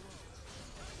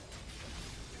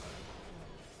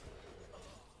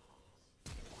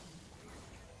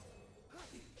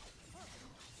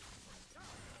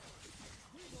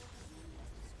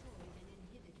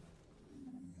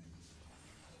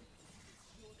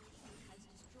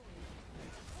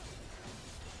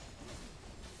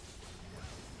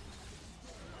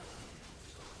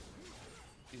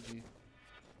 GG.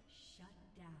 Shut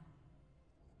down.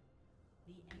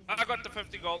 The enemy I got the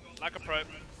 50 gold, like a pro.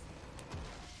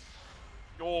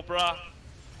 Yo, bruh.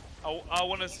 I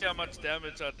want to see how much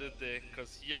damage I did there,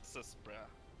 cause yes, bruh.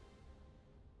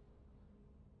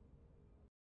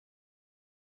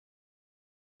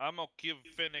 I'm gonna give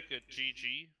Fennec a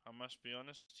GG, I must be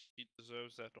honest. He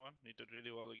deserves that one. He did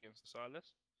really well against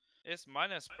Silas. S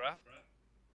minus, bruh.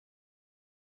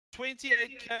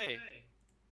 28k.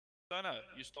 No, no,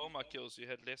 you stole my kills. You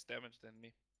had less damage than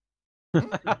me.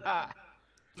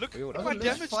 Look We would at have my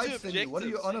Less damage fights to than you. What are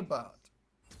you on objectives. about?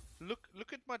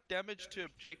 Look at my damage to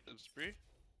objectives, bro.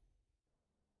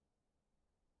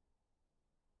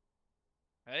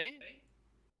 Hey?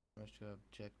 Damage to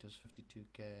objectives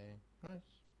 52k. Nice.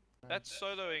 That's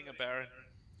soloing a Baron.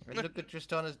 And look at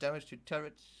Tristana's damage to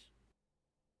turrets.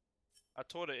 I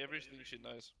taught her everything she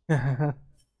knows.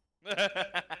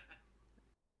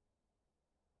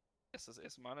 This is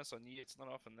S minus on you. It's not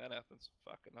often that happens.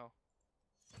 Fucking hell.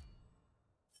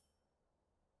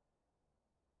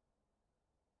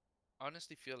 I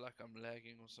honestly feel like I'm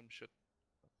lagging or some shit.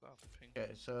 Ping.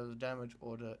 Okay, so the damage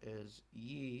order is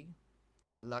Yi,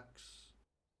 Lux,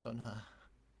 Sona.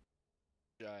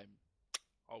 Shame.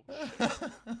 Oh shit.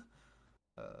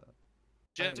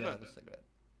 Gentlemen.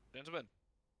 Gentlemen.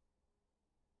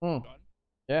 Hmm. John,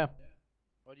 Yeah.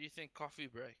 what do you think coffee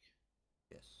break?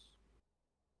 Yes.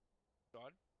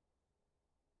 John?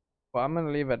 Well, I'm gonna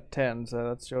leave at 10, so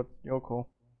that's your call.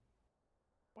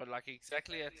 What, like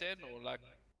exactly at 10 or like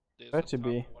there's Better some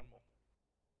time be. for one more?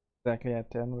 Exactly at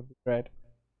 10 would be great.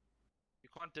 You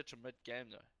can't ditch a mid game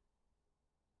though.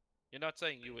 You're not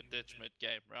saying you would ditch mid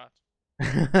game,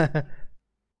 right?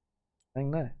 I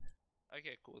know.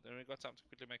 Okay, cool. Then we got time to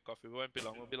quickly make coffee. We won't be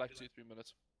long. We'll be like 2-3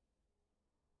 minutes.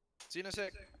 See you in a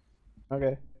sec.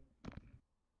 Okay.